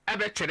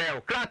ebe kire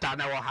wo krata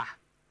na wo ha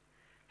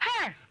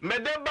me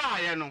de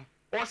baaye no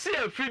o se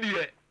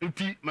afidie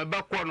nti me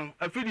bekọ no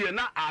afidie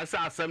na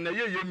asasem na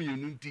ye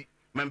mienu nti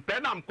me mpe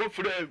na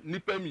mkofre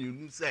nipa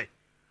mienu se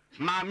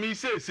ma mi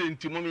se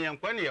nti mo me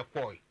yenkọ na ye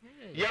koy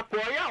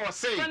ya o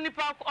se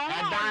nipa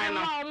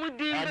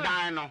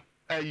edan no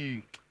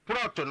ayi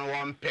proto no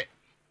wonpe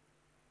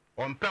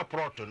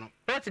proto no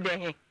proto de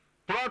he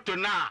proto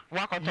na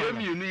wakoto ye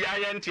mienu ya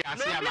ye nti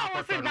ase ya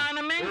wakoto no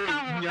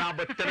nya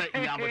botere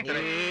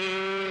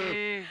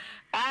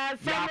I'm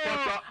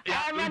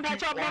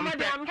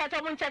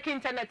check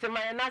internet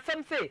my na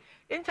some say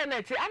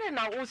internet I don't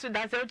know who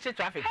that's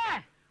traffic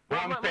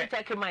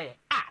check my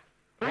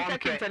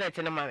check internet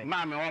no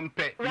mama won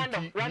pe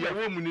ye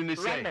wo mu ni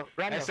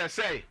say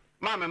say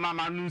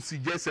mama no si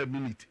just a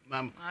minute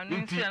mama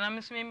nti na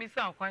me say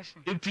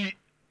question nti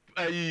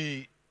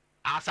ayi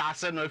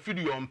asase no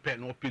afidi on pe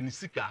no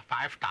penisika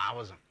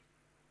 5000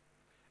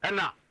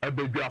 ena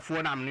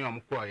abadwafo na me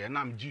ne koye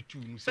na me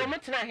G2 mu say so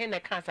metina he na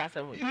ka asase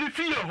ho ni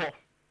fie ho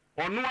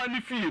ono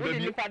ani fie ba bi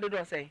ni kwa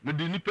dodo say me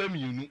de nipa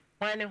mienu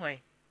hwan ne hwan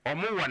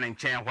omo wọ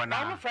nchen ho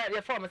na omo fra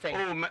ye form say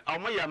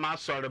omo ya ma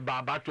sorry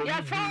baba to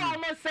ye form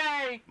omo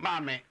say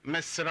mame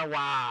mesra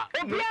wa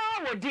obi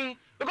a wodi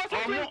because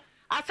omo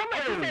asama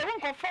say won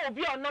ko fa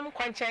obi onam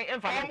kwanchen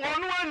emfa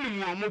ono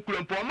anim omo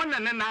kurampo omo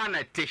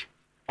na te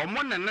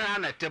omo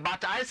na te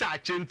but I say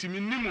achentimi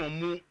nim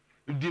omo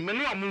di me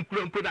ne omo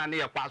nkurampo na ne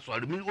ye kwa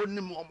asori me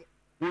onim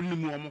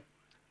omo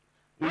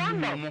no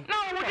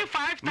what the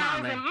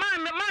 5,000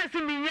 man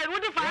see me here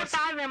what the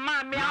 5,000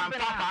 man me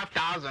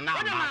 5,000 na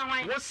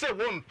what say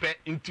won pe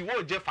nti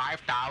wo je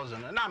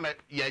 5,000 na me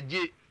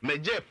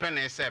je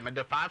penny say me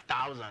the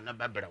 5,000 na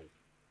bebre wo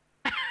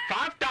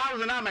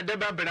 5,000 na me de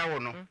bebre wo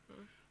no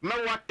me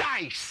what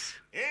ties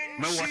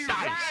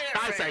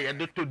I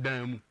de to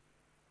dan mu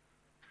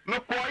me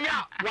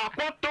koya wa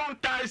koton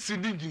ties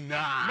di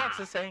gina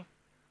box say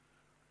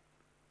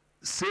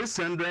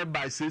 600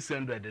 by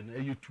 600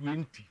 and you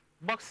 20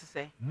 box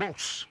say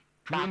box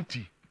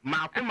 20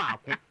 mako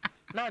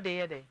now they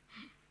here they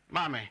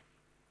mame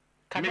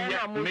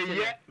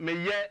me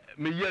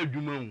ye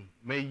adwuma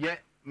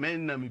me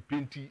na me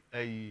penti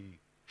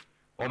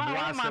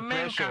oboa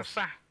precious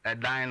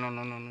edan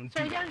no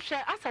so yan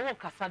share asa wo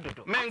kasa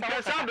dodo men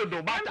kasa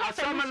dodo but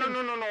asama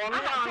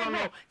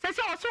no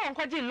say also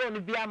onkoji loan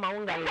bia ma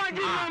wonga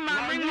onkoji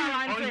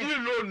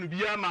loan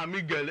bia ma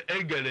me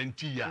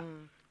guarantee ya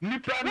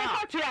nipa na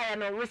ko tu aya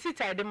no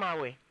receipt I de ma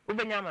we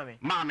ubenya ma me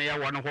me ye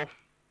wo no ho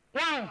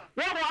wow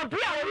wo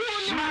bia wo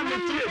mame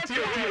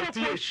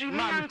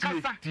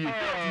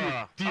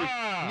tie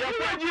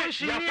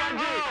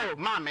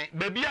mame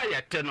baby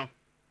ayete no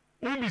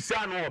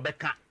ubisa no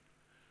obeka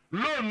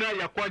loan na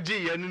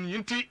yakwaje ye no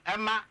nti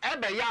ema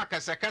ebe ya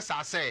akese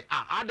say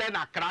ade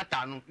na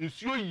krata no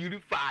nsuo yiri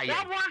fa ye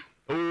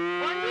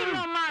oni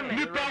no mame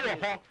nipa wo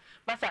ho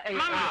basa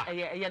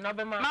ye no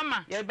be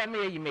mama ye be me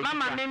yi me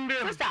mama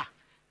membre sister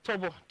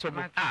tobo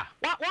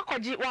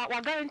wakoji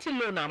wa guarantee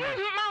loan am ma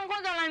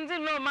ngo guarantee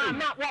loan ma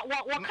na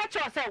wa catch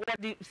us say what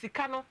the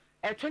sika no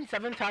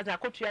 27,000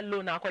 akotu ya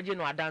loan akoji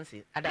no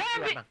adansi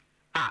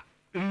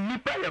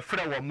nipa ye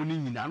frɛ wo mu ni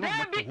nyina no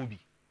mo to hobi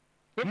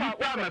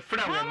nipa me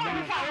frɛ wo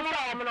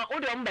mu no o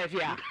de on ba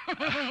fia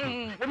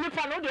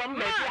nipa no o de on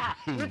ba fia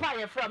nipa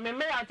ye frɛ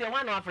me ate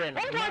ho na afrɛ no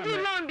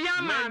onkoji loan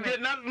bia ma me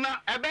na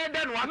ebe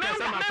de no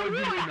akasa ma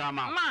koji loan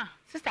ma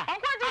sister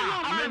onkoji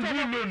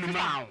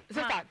loan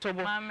sister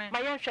tobo ma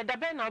ye hwɛ da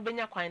be na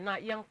obenya kwan na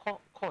ye nkɔ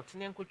court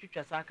ne nkɔ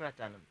twitwa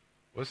sakrata no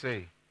o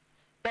say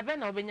da be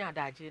na obenya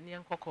adaje ne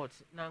nkɔ court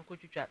na nkɔ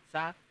twitwa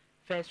sa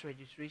first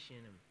registration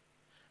no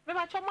me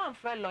ba cho man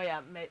friend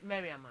lawyer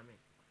Mary amame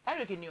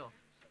Eric ni o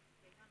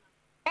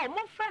oh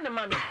mo friend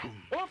mama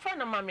o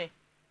friend mama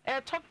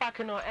talk back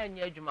no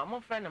enye adwuma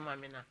mo friend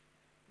mama na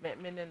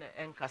me ne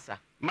enkasa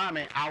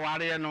mama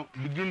aware no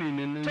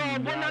beginning ni so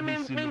bona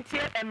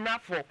mentie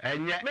emnafo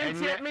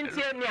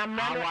mentie ni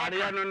amna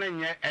aware no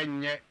nye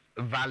enye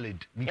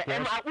valid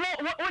because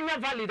wonya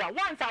valid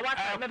once I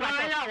was me ba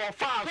ya wo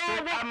fa so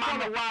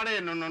ama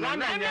ware no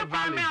nye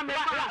valid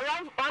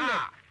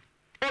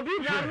obi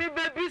na mi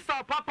baby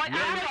so papa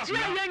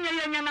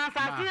yenye na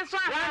asase so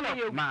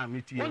ahụ ma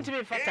mi tie won't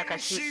me fata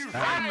kashi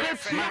ma me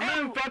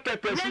fata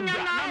kashi na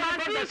ma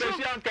fata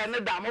kashi anka ne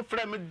da mo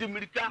frɛ me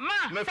dimirika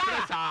me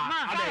frɛ sa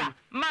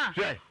ma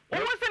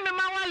wo se me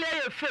ma wale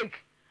ye fake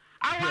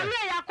awale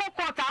ya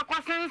kokota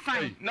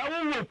akosensan na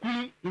wo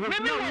kunu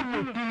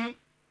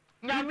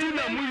na mi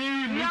na mu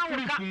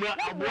yi kuma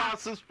aboa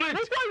suspect wo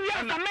wi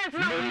assignment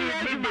na wo yi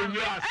adwuma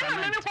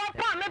me ko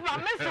pa me ba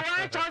me so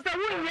wa cho se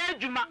wo yi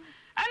adwuma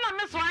ana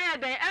me so anya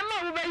den ema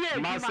wo be ye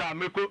adwuma masa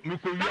me ko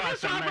wi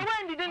assignment so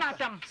when did na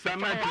tam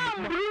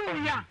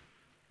ya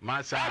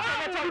masa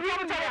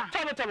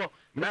tobo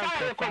me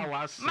ko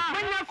was ma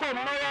ko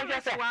mo ya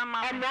se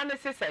amra ne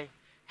sesai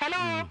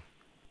hello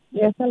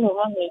yes hello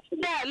mama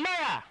yeah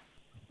lawyer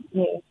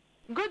yes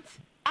good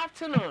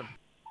afternoon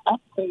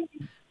afternoon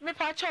me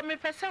pa cho me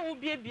pese wo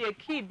bie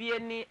ki bie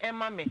ni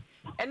ema me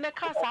ene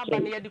ka sa aba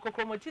ne ye di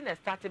kokromoti na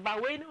start ba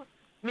we no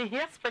me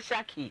here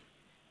special key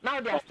now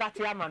they are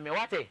starting ama me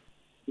what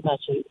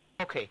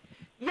okay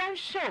yan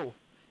show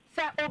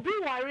say obi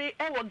ware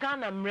e wo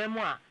Ghana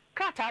mremu a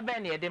krata ba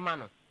na ye de ma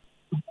no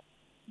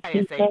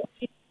I say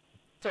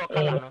so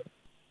kala no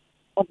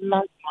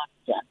ordinance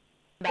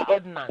the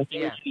ordinance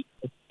yeah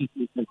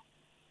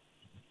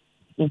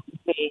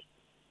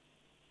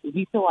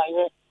we so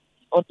I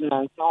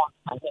ordinance no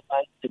I have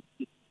by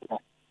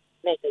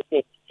let's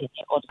say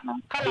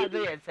ordinance color do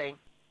you say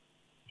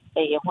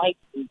a white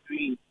and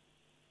green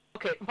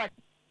okay but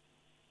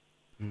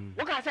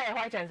what can I say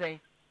white and say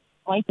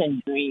white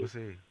and green what's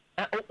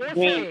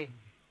it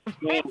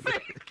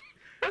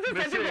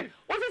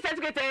what's it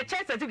certificate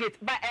chest certificate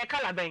by a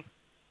color bank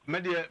me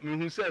de me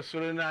hu say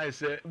soro na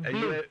say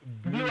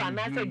blue and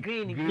I say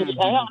green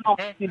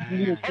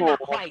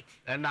white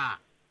and na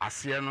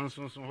ase no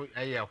nso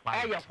eye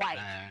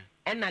white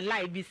and a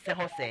light be se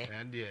ho say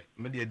and de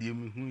me de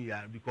me hu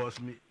ya because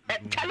me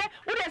chale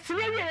wo de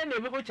sire wi na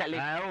be chale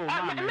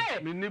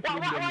me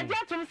wa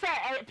je tum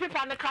say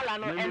people na color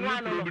no and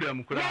one no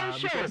problem kura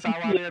because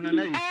aware no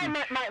na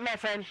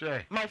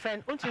my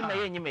friend unti me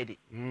yenyimedi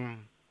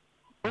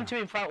unti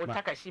me fa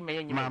otakashi me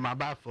yenyimedi mama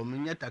ba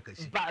form nya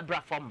takashi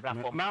bra form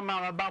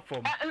mama ba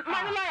form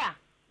mama lawyer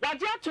wa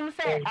je tum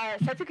say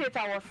certificate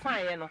was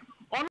sign no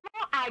ono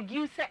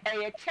argue say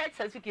church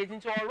certificate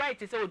into all right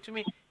say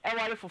otumi e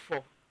ware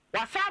fofo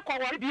wasa akwa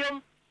ware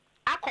biom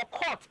akọ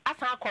court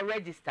asa akọ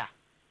register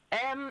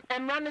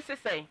emra ne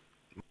sesɛn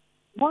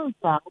Once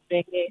I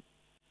obey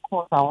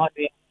course I want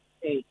to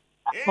say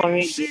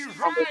already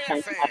over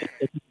time to have a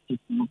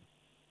certificate.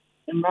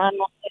 The man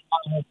not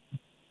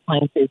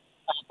find this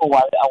for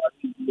what our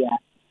media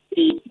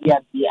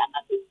another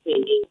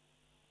say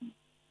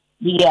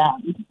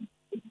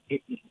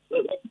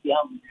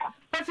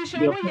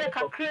position wo ye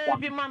kakra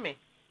bi mame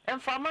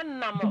emfama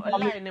nam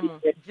line ne mu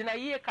gina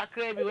ye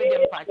kakra bi we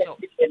dem pacho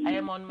I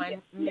am on my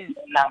knees.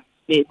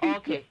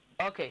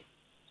 Okay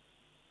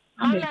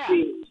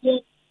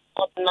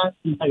ordinance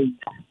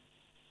marriage.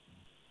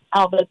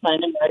 I'll be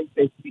finding very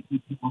specific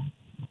people.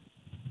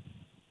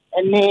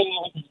 And then,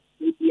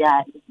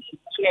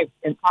 check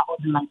and how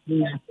ordinance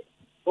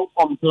to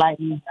comply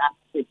with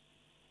that.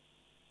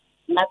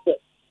 Not the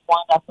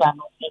one that's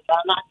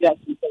not just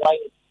why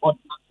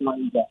ordinance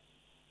manager.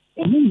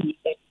 And you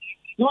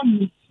don't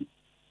need to.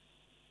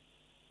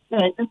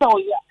 That's how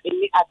you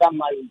any other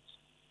marriage.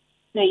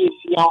 Say if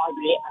you are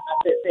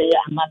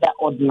another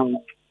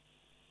ordinance.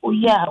 Oh,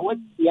 yeah,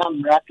 what's the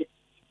bracket?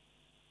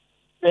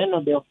 Then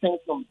of the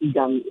offense of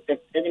bigamy, the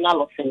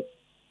criminal offense.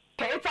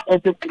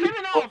 It's a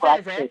criminal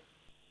offense.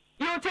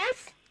 You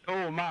taste?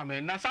 Oh,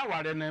 mamma, that's how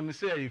I didn't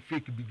say a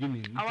fake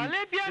beginning. Our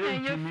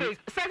Libyan and fake.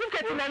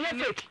 Certificate in a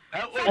fake.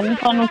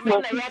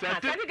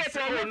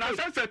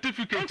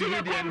 Certificate in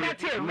the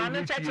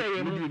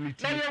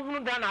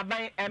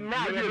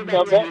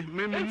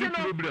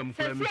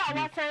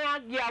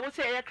I would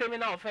say a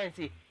criminal offense.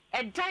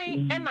 A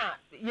day and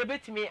you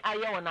bet me I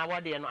own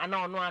our day and I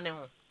know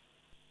no.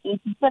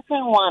 It's the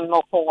second one,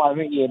 not for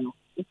worrying.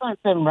 It's not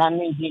some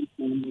running here.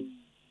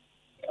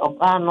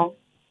 Obano,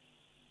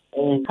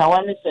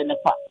 Kawani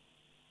Senepa.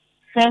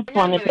 First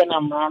one is an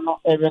Amrano,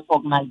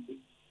 recognized.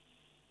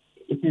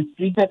 It is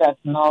treated as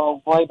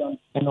no void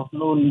and of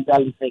no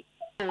legal effect.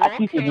 I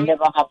think it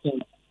never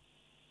happened.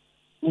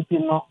 If you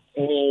know,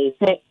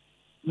 say,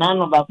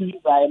 none of us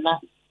by now,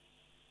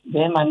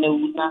 them and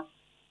the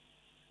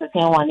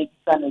second one is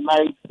a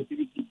marriage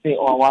certificate pay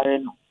or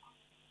warrant.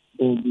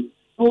 Baby,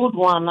 food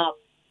one up.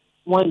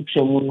 One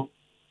tremuno,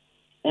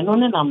 and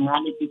only I'm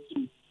running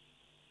between.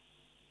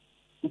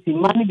 If you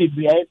money be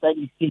bright, I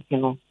be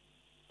taken,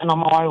 and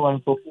I'm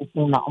one for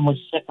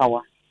almost check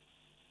hour.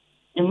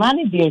 The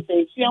money be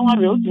say, if you are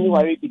real to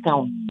worry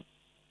become,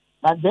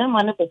 but then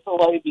money person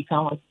worry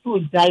become two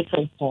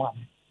different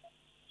one.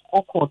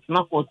 Or court,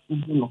 not what to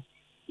do.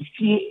 If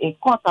you a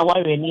court a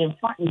worry and you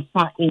find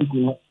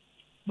in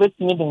but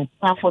me then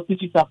start for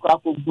teachers a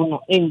crack of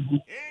guno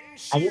in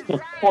I use a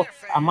court,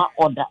 I'm not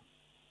order.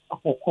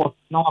 For court,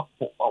 now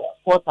for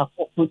court of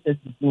process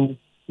is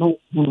no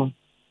woman.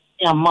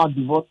 I am not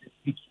divorce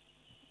speech.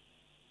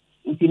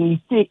 It's a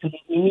mistake. It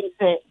means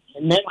that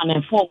name and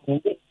inform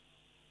me.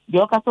 The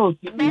Okasa is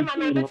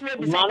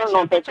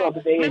no better of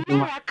the day.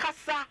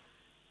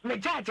 Me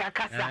judge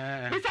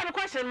Akasa. This is the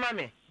question,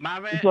 mommy.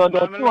 Mamma,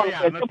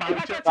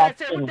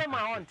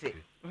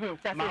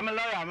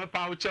 I'm a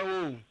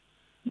poucher.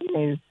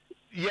 Yes.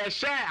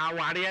 Yes, I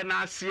worry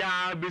na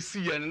sia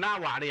besi yen na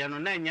worry no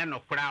na nya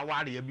no kra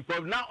worry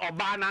because na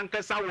oba na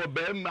nkasa wo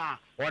bema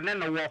one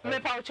no wo me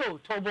pa cho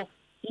tobo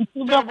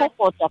itu be ko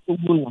pota ko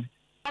gunu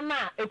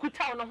na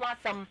ekuta no ho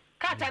asem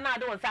kata na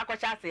ade won sa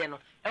akwacha ase no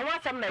e ho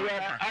asem na ye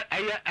ka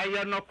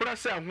aye no kra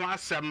se ho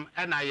asem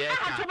e na ye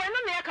ka tobo no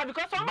na ye ka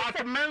because on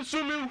but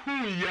mensu me hu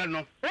ye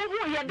no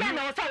hu ye da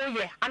na wo sa wo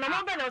ye ana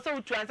mo be na wo sa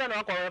wo tu ansa na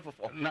wo korre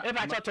fofo e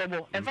ba cha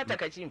tobo e fa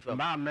taka chi mfam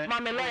ma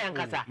me lawyer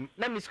nkasa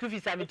na me school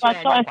fees am tu ya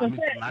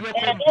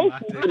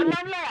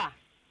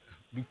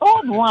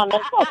old one,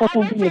 let's talk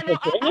about it.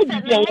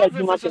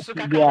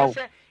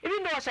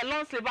 Even though I shall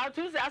long sleep, I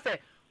choose I say,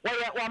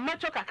 well,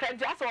 much of a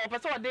credit, I saw a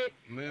person day.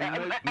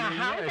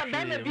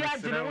 That may be a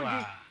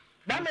dinner.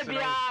 That may be a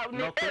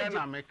no crime,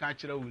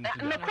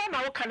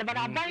 but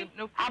I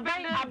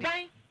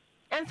buy,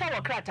 and so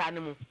a crat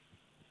animal.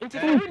 Into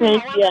the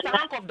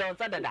rank of down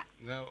Saturday.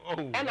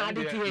 And I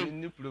did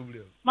no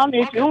problem. Mammy,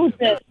 if you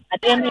say, I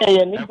didn't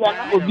hear you,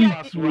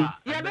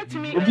 yeah, bet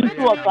me,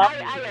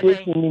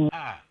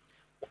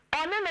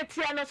 Ona na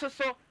tia no so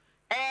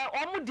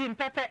omu di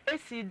pepe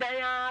esi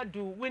dan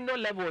do window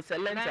level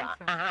selenter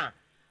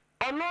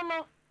ono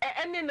no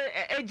ene no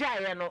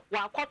ejaye no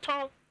wa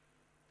koton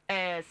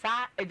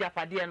sa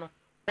ejapade no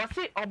wo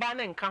se oba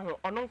na nka ho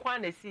ono nkwa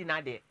na si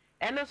na de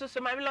ene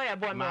so my lawyer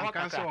boy me ho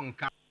kaka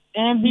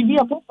bibi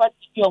o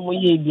property omo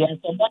ye bia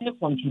so body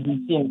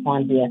contribution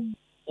nkwa there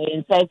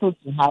entitled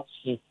to have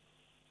share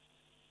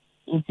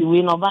nti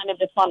we no ba ne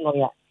be fa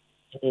lawyer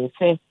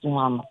first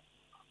one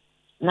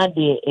na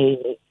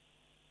de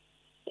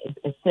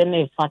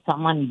sene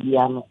fataman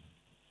biano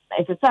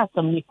it's a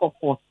some nico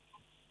court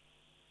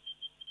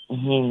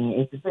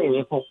it's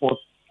a court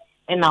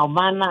and now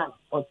bana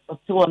or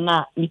two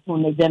na nico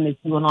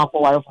negenesi na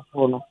for wire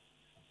for no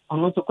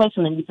I'm not to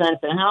question and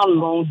answer how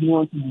long do you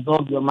want to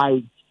dissolve your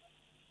marriage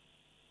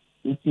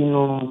if you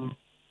know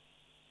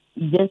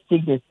you just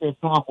take the step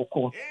from for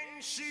court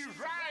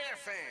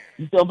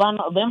so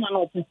bana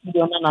no to see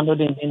on another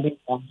than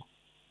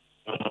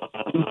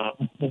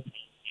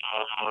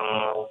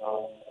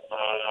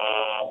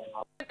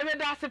me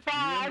da se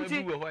pa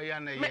anti me ho ya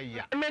na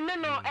ya me ne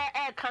no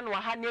kan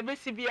wa ha ne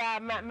besi bia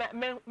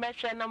me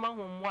hwe na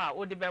mahommo a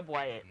wo de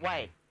beboa ye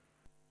why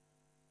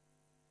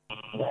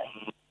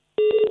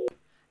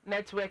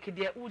network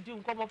dia udi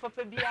nkomo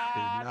papa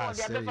bia no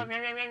dia be fa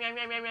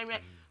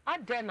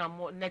adena na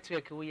mo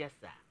network wo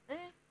yesa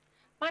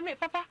mami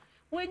papa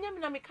we nyam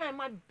na me kan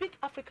ma big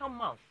African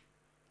mouth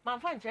man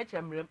fa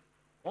ncheche mrem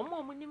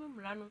omo nyim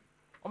mra no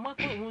omo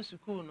ka hu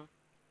school no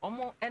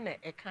omo ene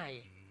kan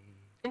ye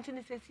nti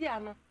ne sesi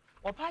ano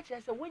opa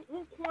che se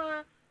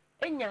wonko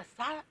enya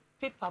sa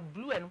paper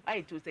blue and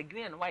white o se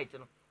green and white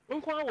no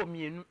wonko a wo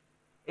mienu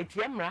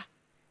etie mra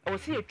o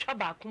se etwa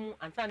ba ko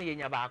ansa na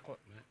yenya ba ko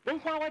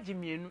wonko a waji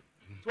mienu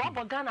to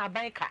abo Ghana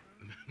aban ka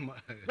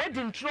we di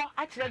ntro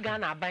a kire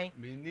Ghana aban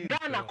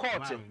Ghana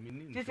court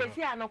ti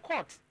sesi ano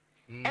court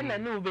ena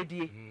no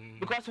obedie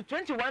because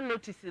 21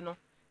 notice no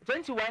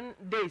 21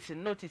 days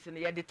notice no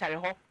ye de tare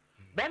ho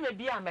ba me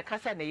bia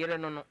mekasa ne yere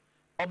no no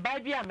oba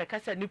bia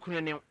mekasa ne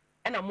kunu ne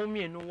ena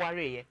momienu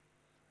ware ye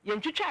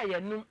ntwitwa ye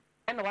num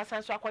ena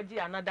wasan so akwaji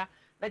anada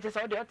na je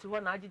say o de ote ho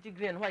na agigi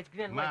green white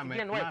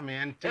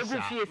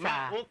egu fie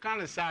sa o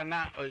kan sa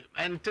na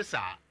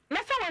entesa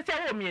na sa we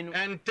say o mienu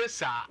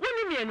entesa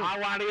woni mienu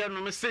aware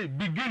no me say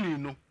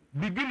beginning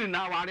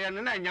na aware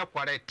no na nya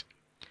correct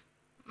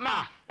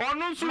ma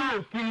onu nso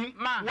wo kun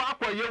wa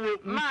akwaye wo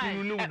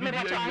kunu no bi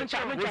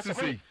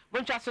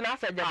boncha so na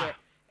asa jebe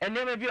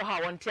enema bi o ha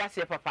won ti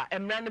ase papa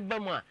emra ne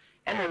bamu a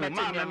ena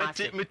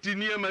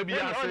metini ma bi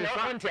ase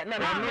fa na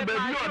no ba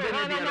bi o de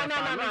ne dia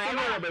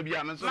na ba bi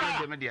am so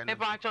de me dia e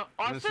pa cho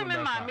o se me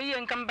ma me ye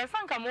nkam besa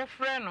nkam o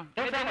frɛ no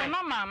e de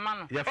no mama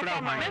no ye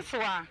frɛ ma me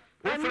soa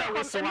wo frɛ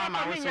wo soa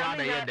ma wo soa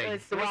da ye den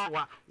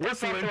wo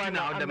soa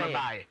ntina o de me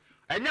bae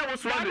enya wo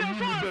soa de yi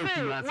ba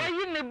kuma se wo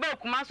yi ne ba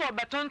kuma so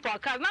obetonto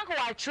aka na ko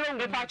wa kyerɛ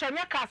wo pa cho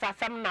me ka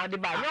asasam na de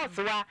ba yo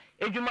soa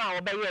edwuma a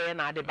wo ba ye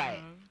na de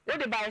bae wo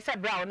de bae se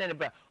bra wo ne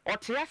bra o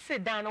te ase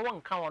dan no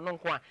won ka wo no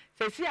nko a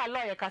se si a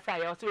lawyer kasa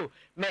ya so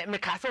me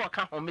ka se wo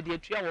ka ho me de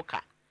atua wo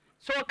ka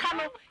so ka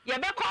no ye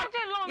be ko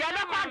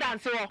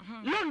dance wo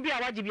loan bi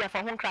a waji bi afa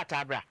ho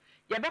nkrata bra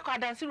ye be ko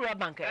dance ro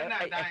bank so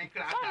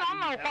na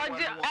ma ko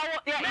je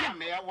ya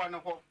me ya wo no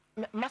ko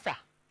masa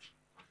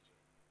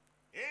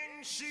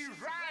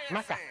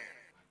masa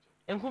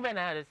enkube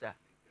na aresa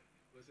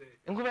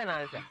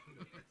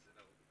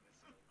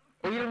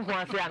oyiri nko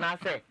ase ana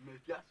ase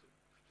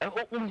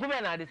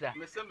nkume na adisa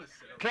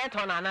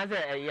Clayton na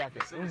anaze yase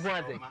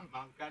nkume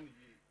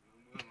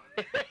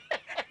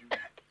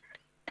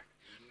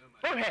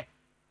ohe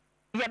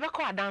ya be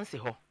ko dance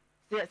ho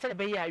se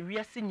be ya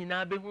wiase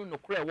nyina be hu no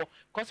kure wo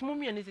cause mo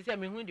mie ni se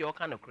me hu de o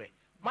ka no kure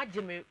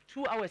maje me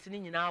 2 hours ni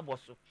nyina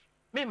aboso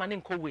me ma ne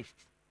nko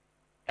waste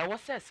e wo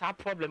se sa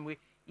problem we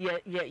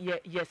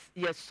yes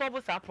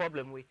solve sa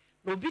problem we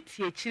no bi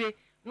tie chire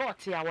na o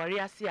te aware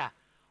ase a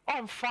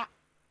onfa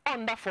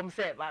onda from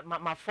say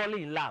my fall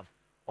in love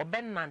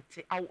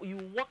obenante you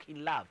walk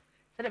in love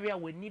say be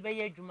wani be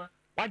ye adwuma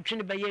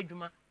wadwene be ye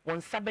adwuma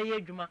wonsa be ye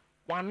adwuma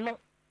wano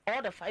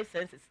all the 5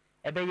 senses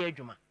e be ye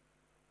adwuma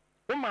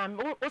o ma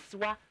o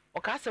siwa o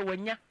ka se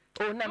wanya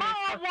o na me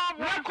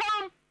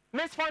kom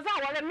me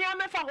sponsor wale me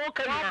amefa ho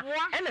kan na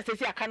e na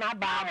sesi aka na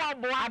aba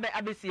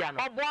abesia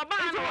no obo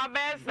ba na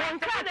abesa won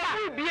ka de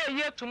hu bie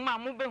ye tuma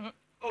mu be hu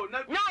oh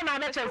na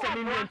na chance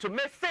me nto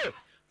me say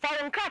for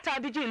nkata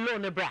digi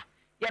loan bra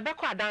ye be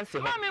kwa dance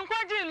ho mama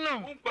nkwaji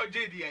loan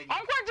nkwaji di anyi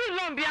nkwaji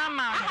loan bia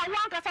ma aha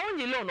wan ka sa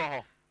wonyi loan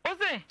ho o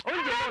say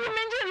onji loan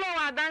menji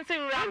loan a dance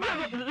rubber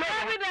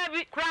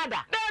David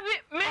krada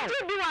David menji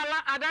bi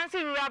wala a dance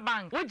rubber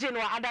bank woji no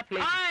other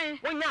place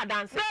wonya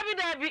dance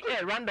David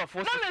randolph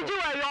na meji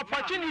wa your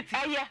opportunity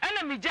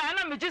ana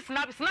meji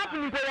snap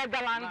ni go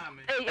galant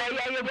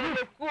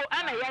ku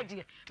ana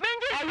yaji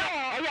menji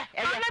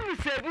ana mi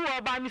sebu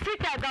oba mi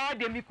sika da wa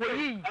de mi ko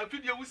yi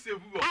afidie wo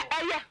sebu wo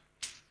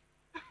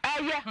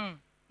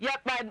yeah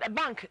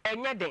bank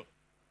enye den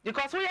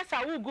because we yes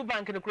we go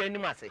bank no kura ni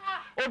mase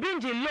obi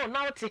nji loan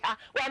na oti ha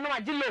we no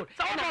agi loan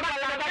so we go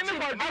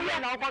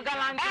galant na ko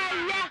galant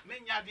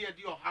menya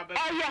de o ha ba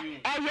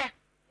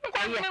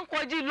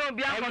nkwaji loan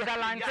bia ko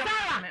galant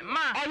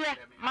ma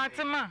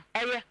matima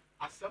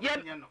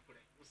asabanya no kure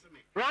useme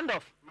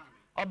Randolph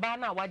oba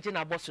na waje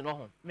na boss no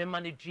ho me ma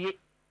ne due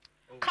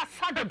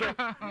kasa dodo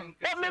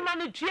o me ma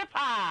ne due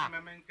pa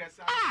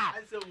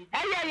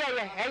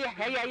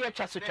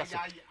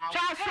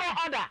chaso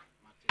order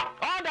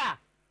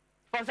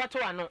to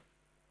ano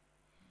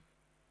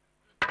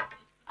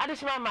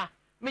adishima ma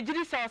me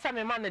jiri sa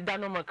me ma ne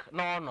danomok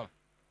no no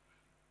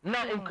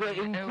na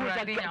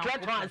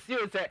Clayton see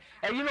say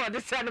you know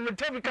this say me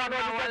take because no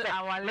say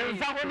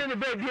ho ne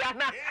baby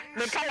ana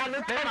me kala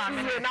no touch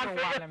na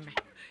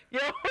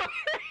yo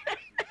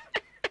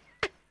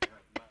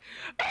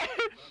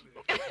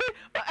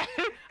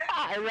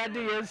ready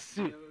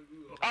yesu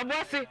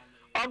oboase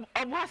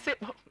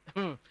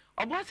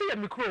ya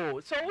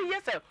mikro so we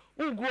yes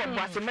we go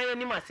oboase man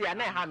ni mase ya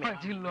na ha me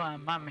jilo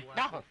amame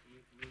da ho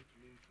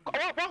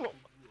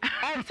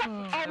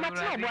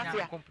mati oboase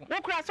ya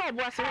wo kura so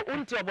oboase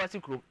unti oboase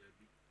kro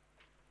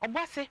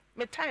Obase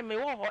me time me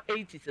wo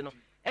 80s no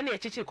ene ye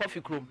chichi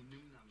coffee chrome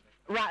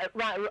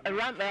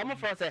ram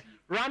for say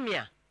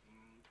ramia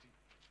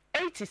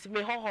 80s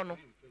me ho no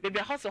baby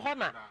house ho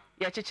na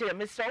ye chichi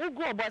me so wo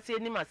go obase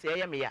ani ma se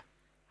ye me ya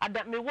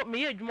ada me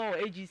ye adwuma wo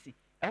AGC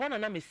e ho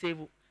na me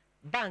save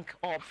bank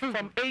of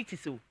from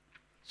 80s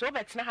so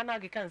bet na ha na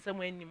kan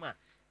nsam anim a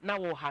na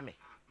wo ha me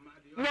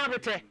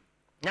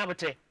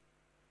nyabote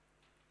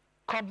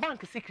ko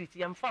bank secret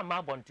yam fa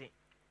ma bonten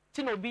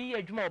ti no bi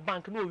adwuma o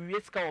bank na o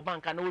wie sika o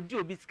bank na odi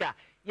obi sika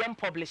yam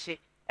publish e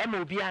ma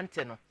obi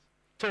ante no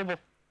tobo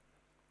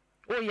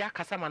o ya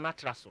kasama na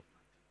traso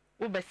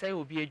wo be say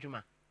obi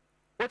adwuma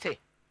wote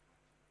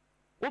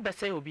wo be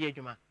say obi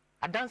adwuma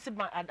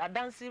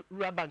adanse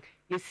rural bank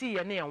yesi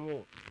ye na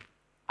yenwo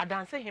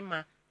adanse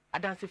hima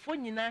adanse fo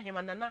nyina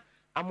hima na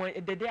amo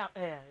dede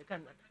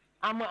kan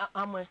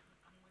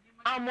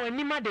amo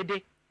nima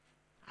dede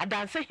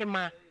adanse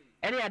hima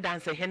ene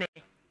adanse hene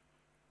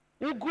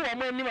ugu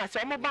omo anima se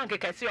omo bank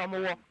kase omo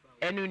wo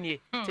enu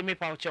nie ti me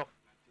paucho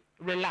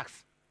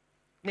relax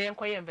na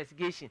yenkoye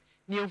investigation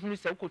ni ehunu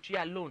se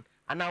ukotua loan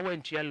ana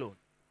wantua loan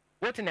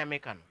what in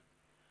America no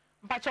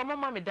mpacho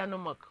mama me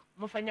danomok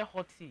mo fanya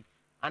hot tea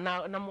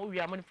ana na mo wi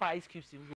amoni fa ice cubes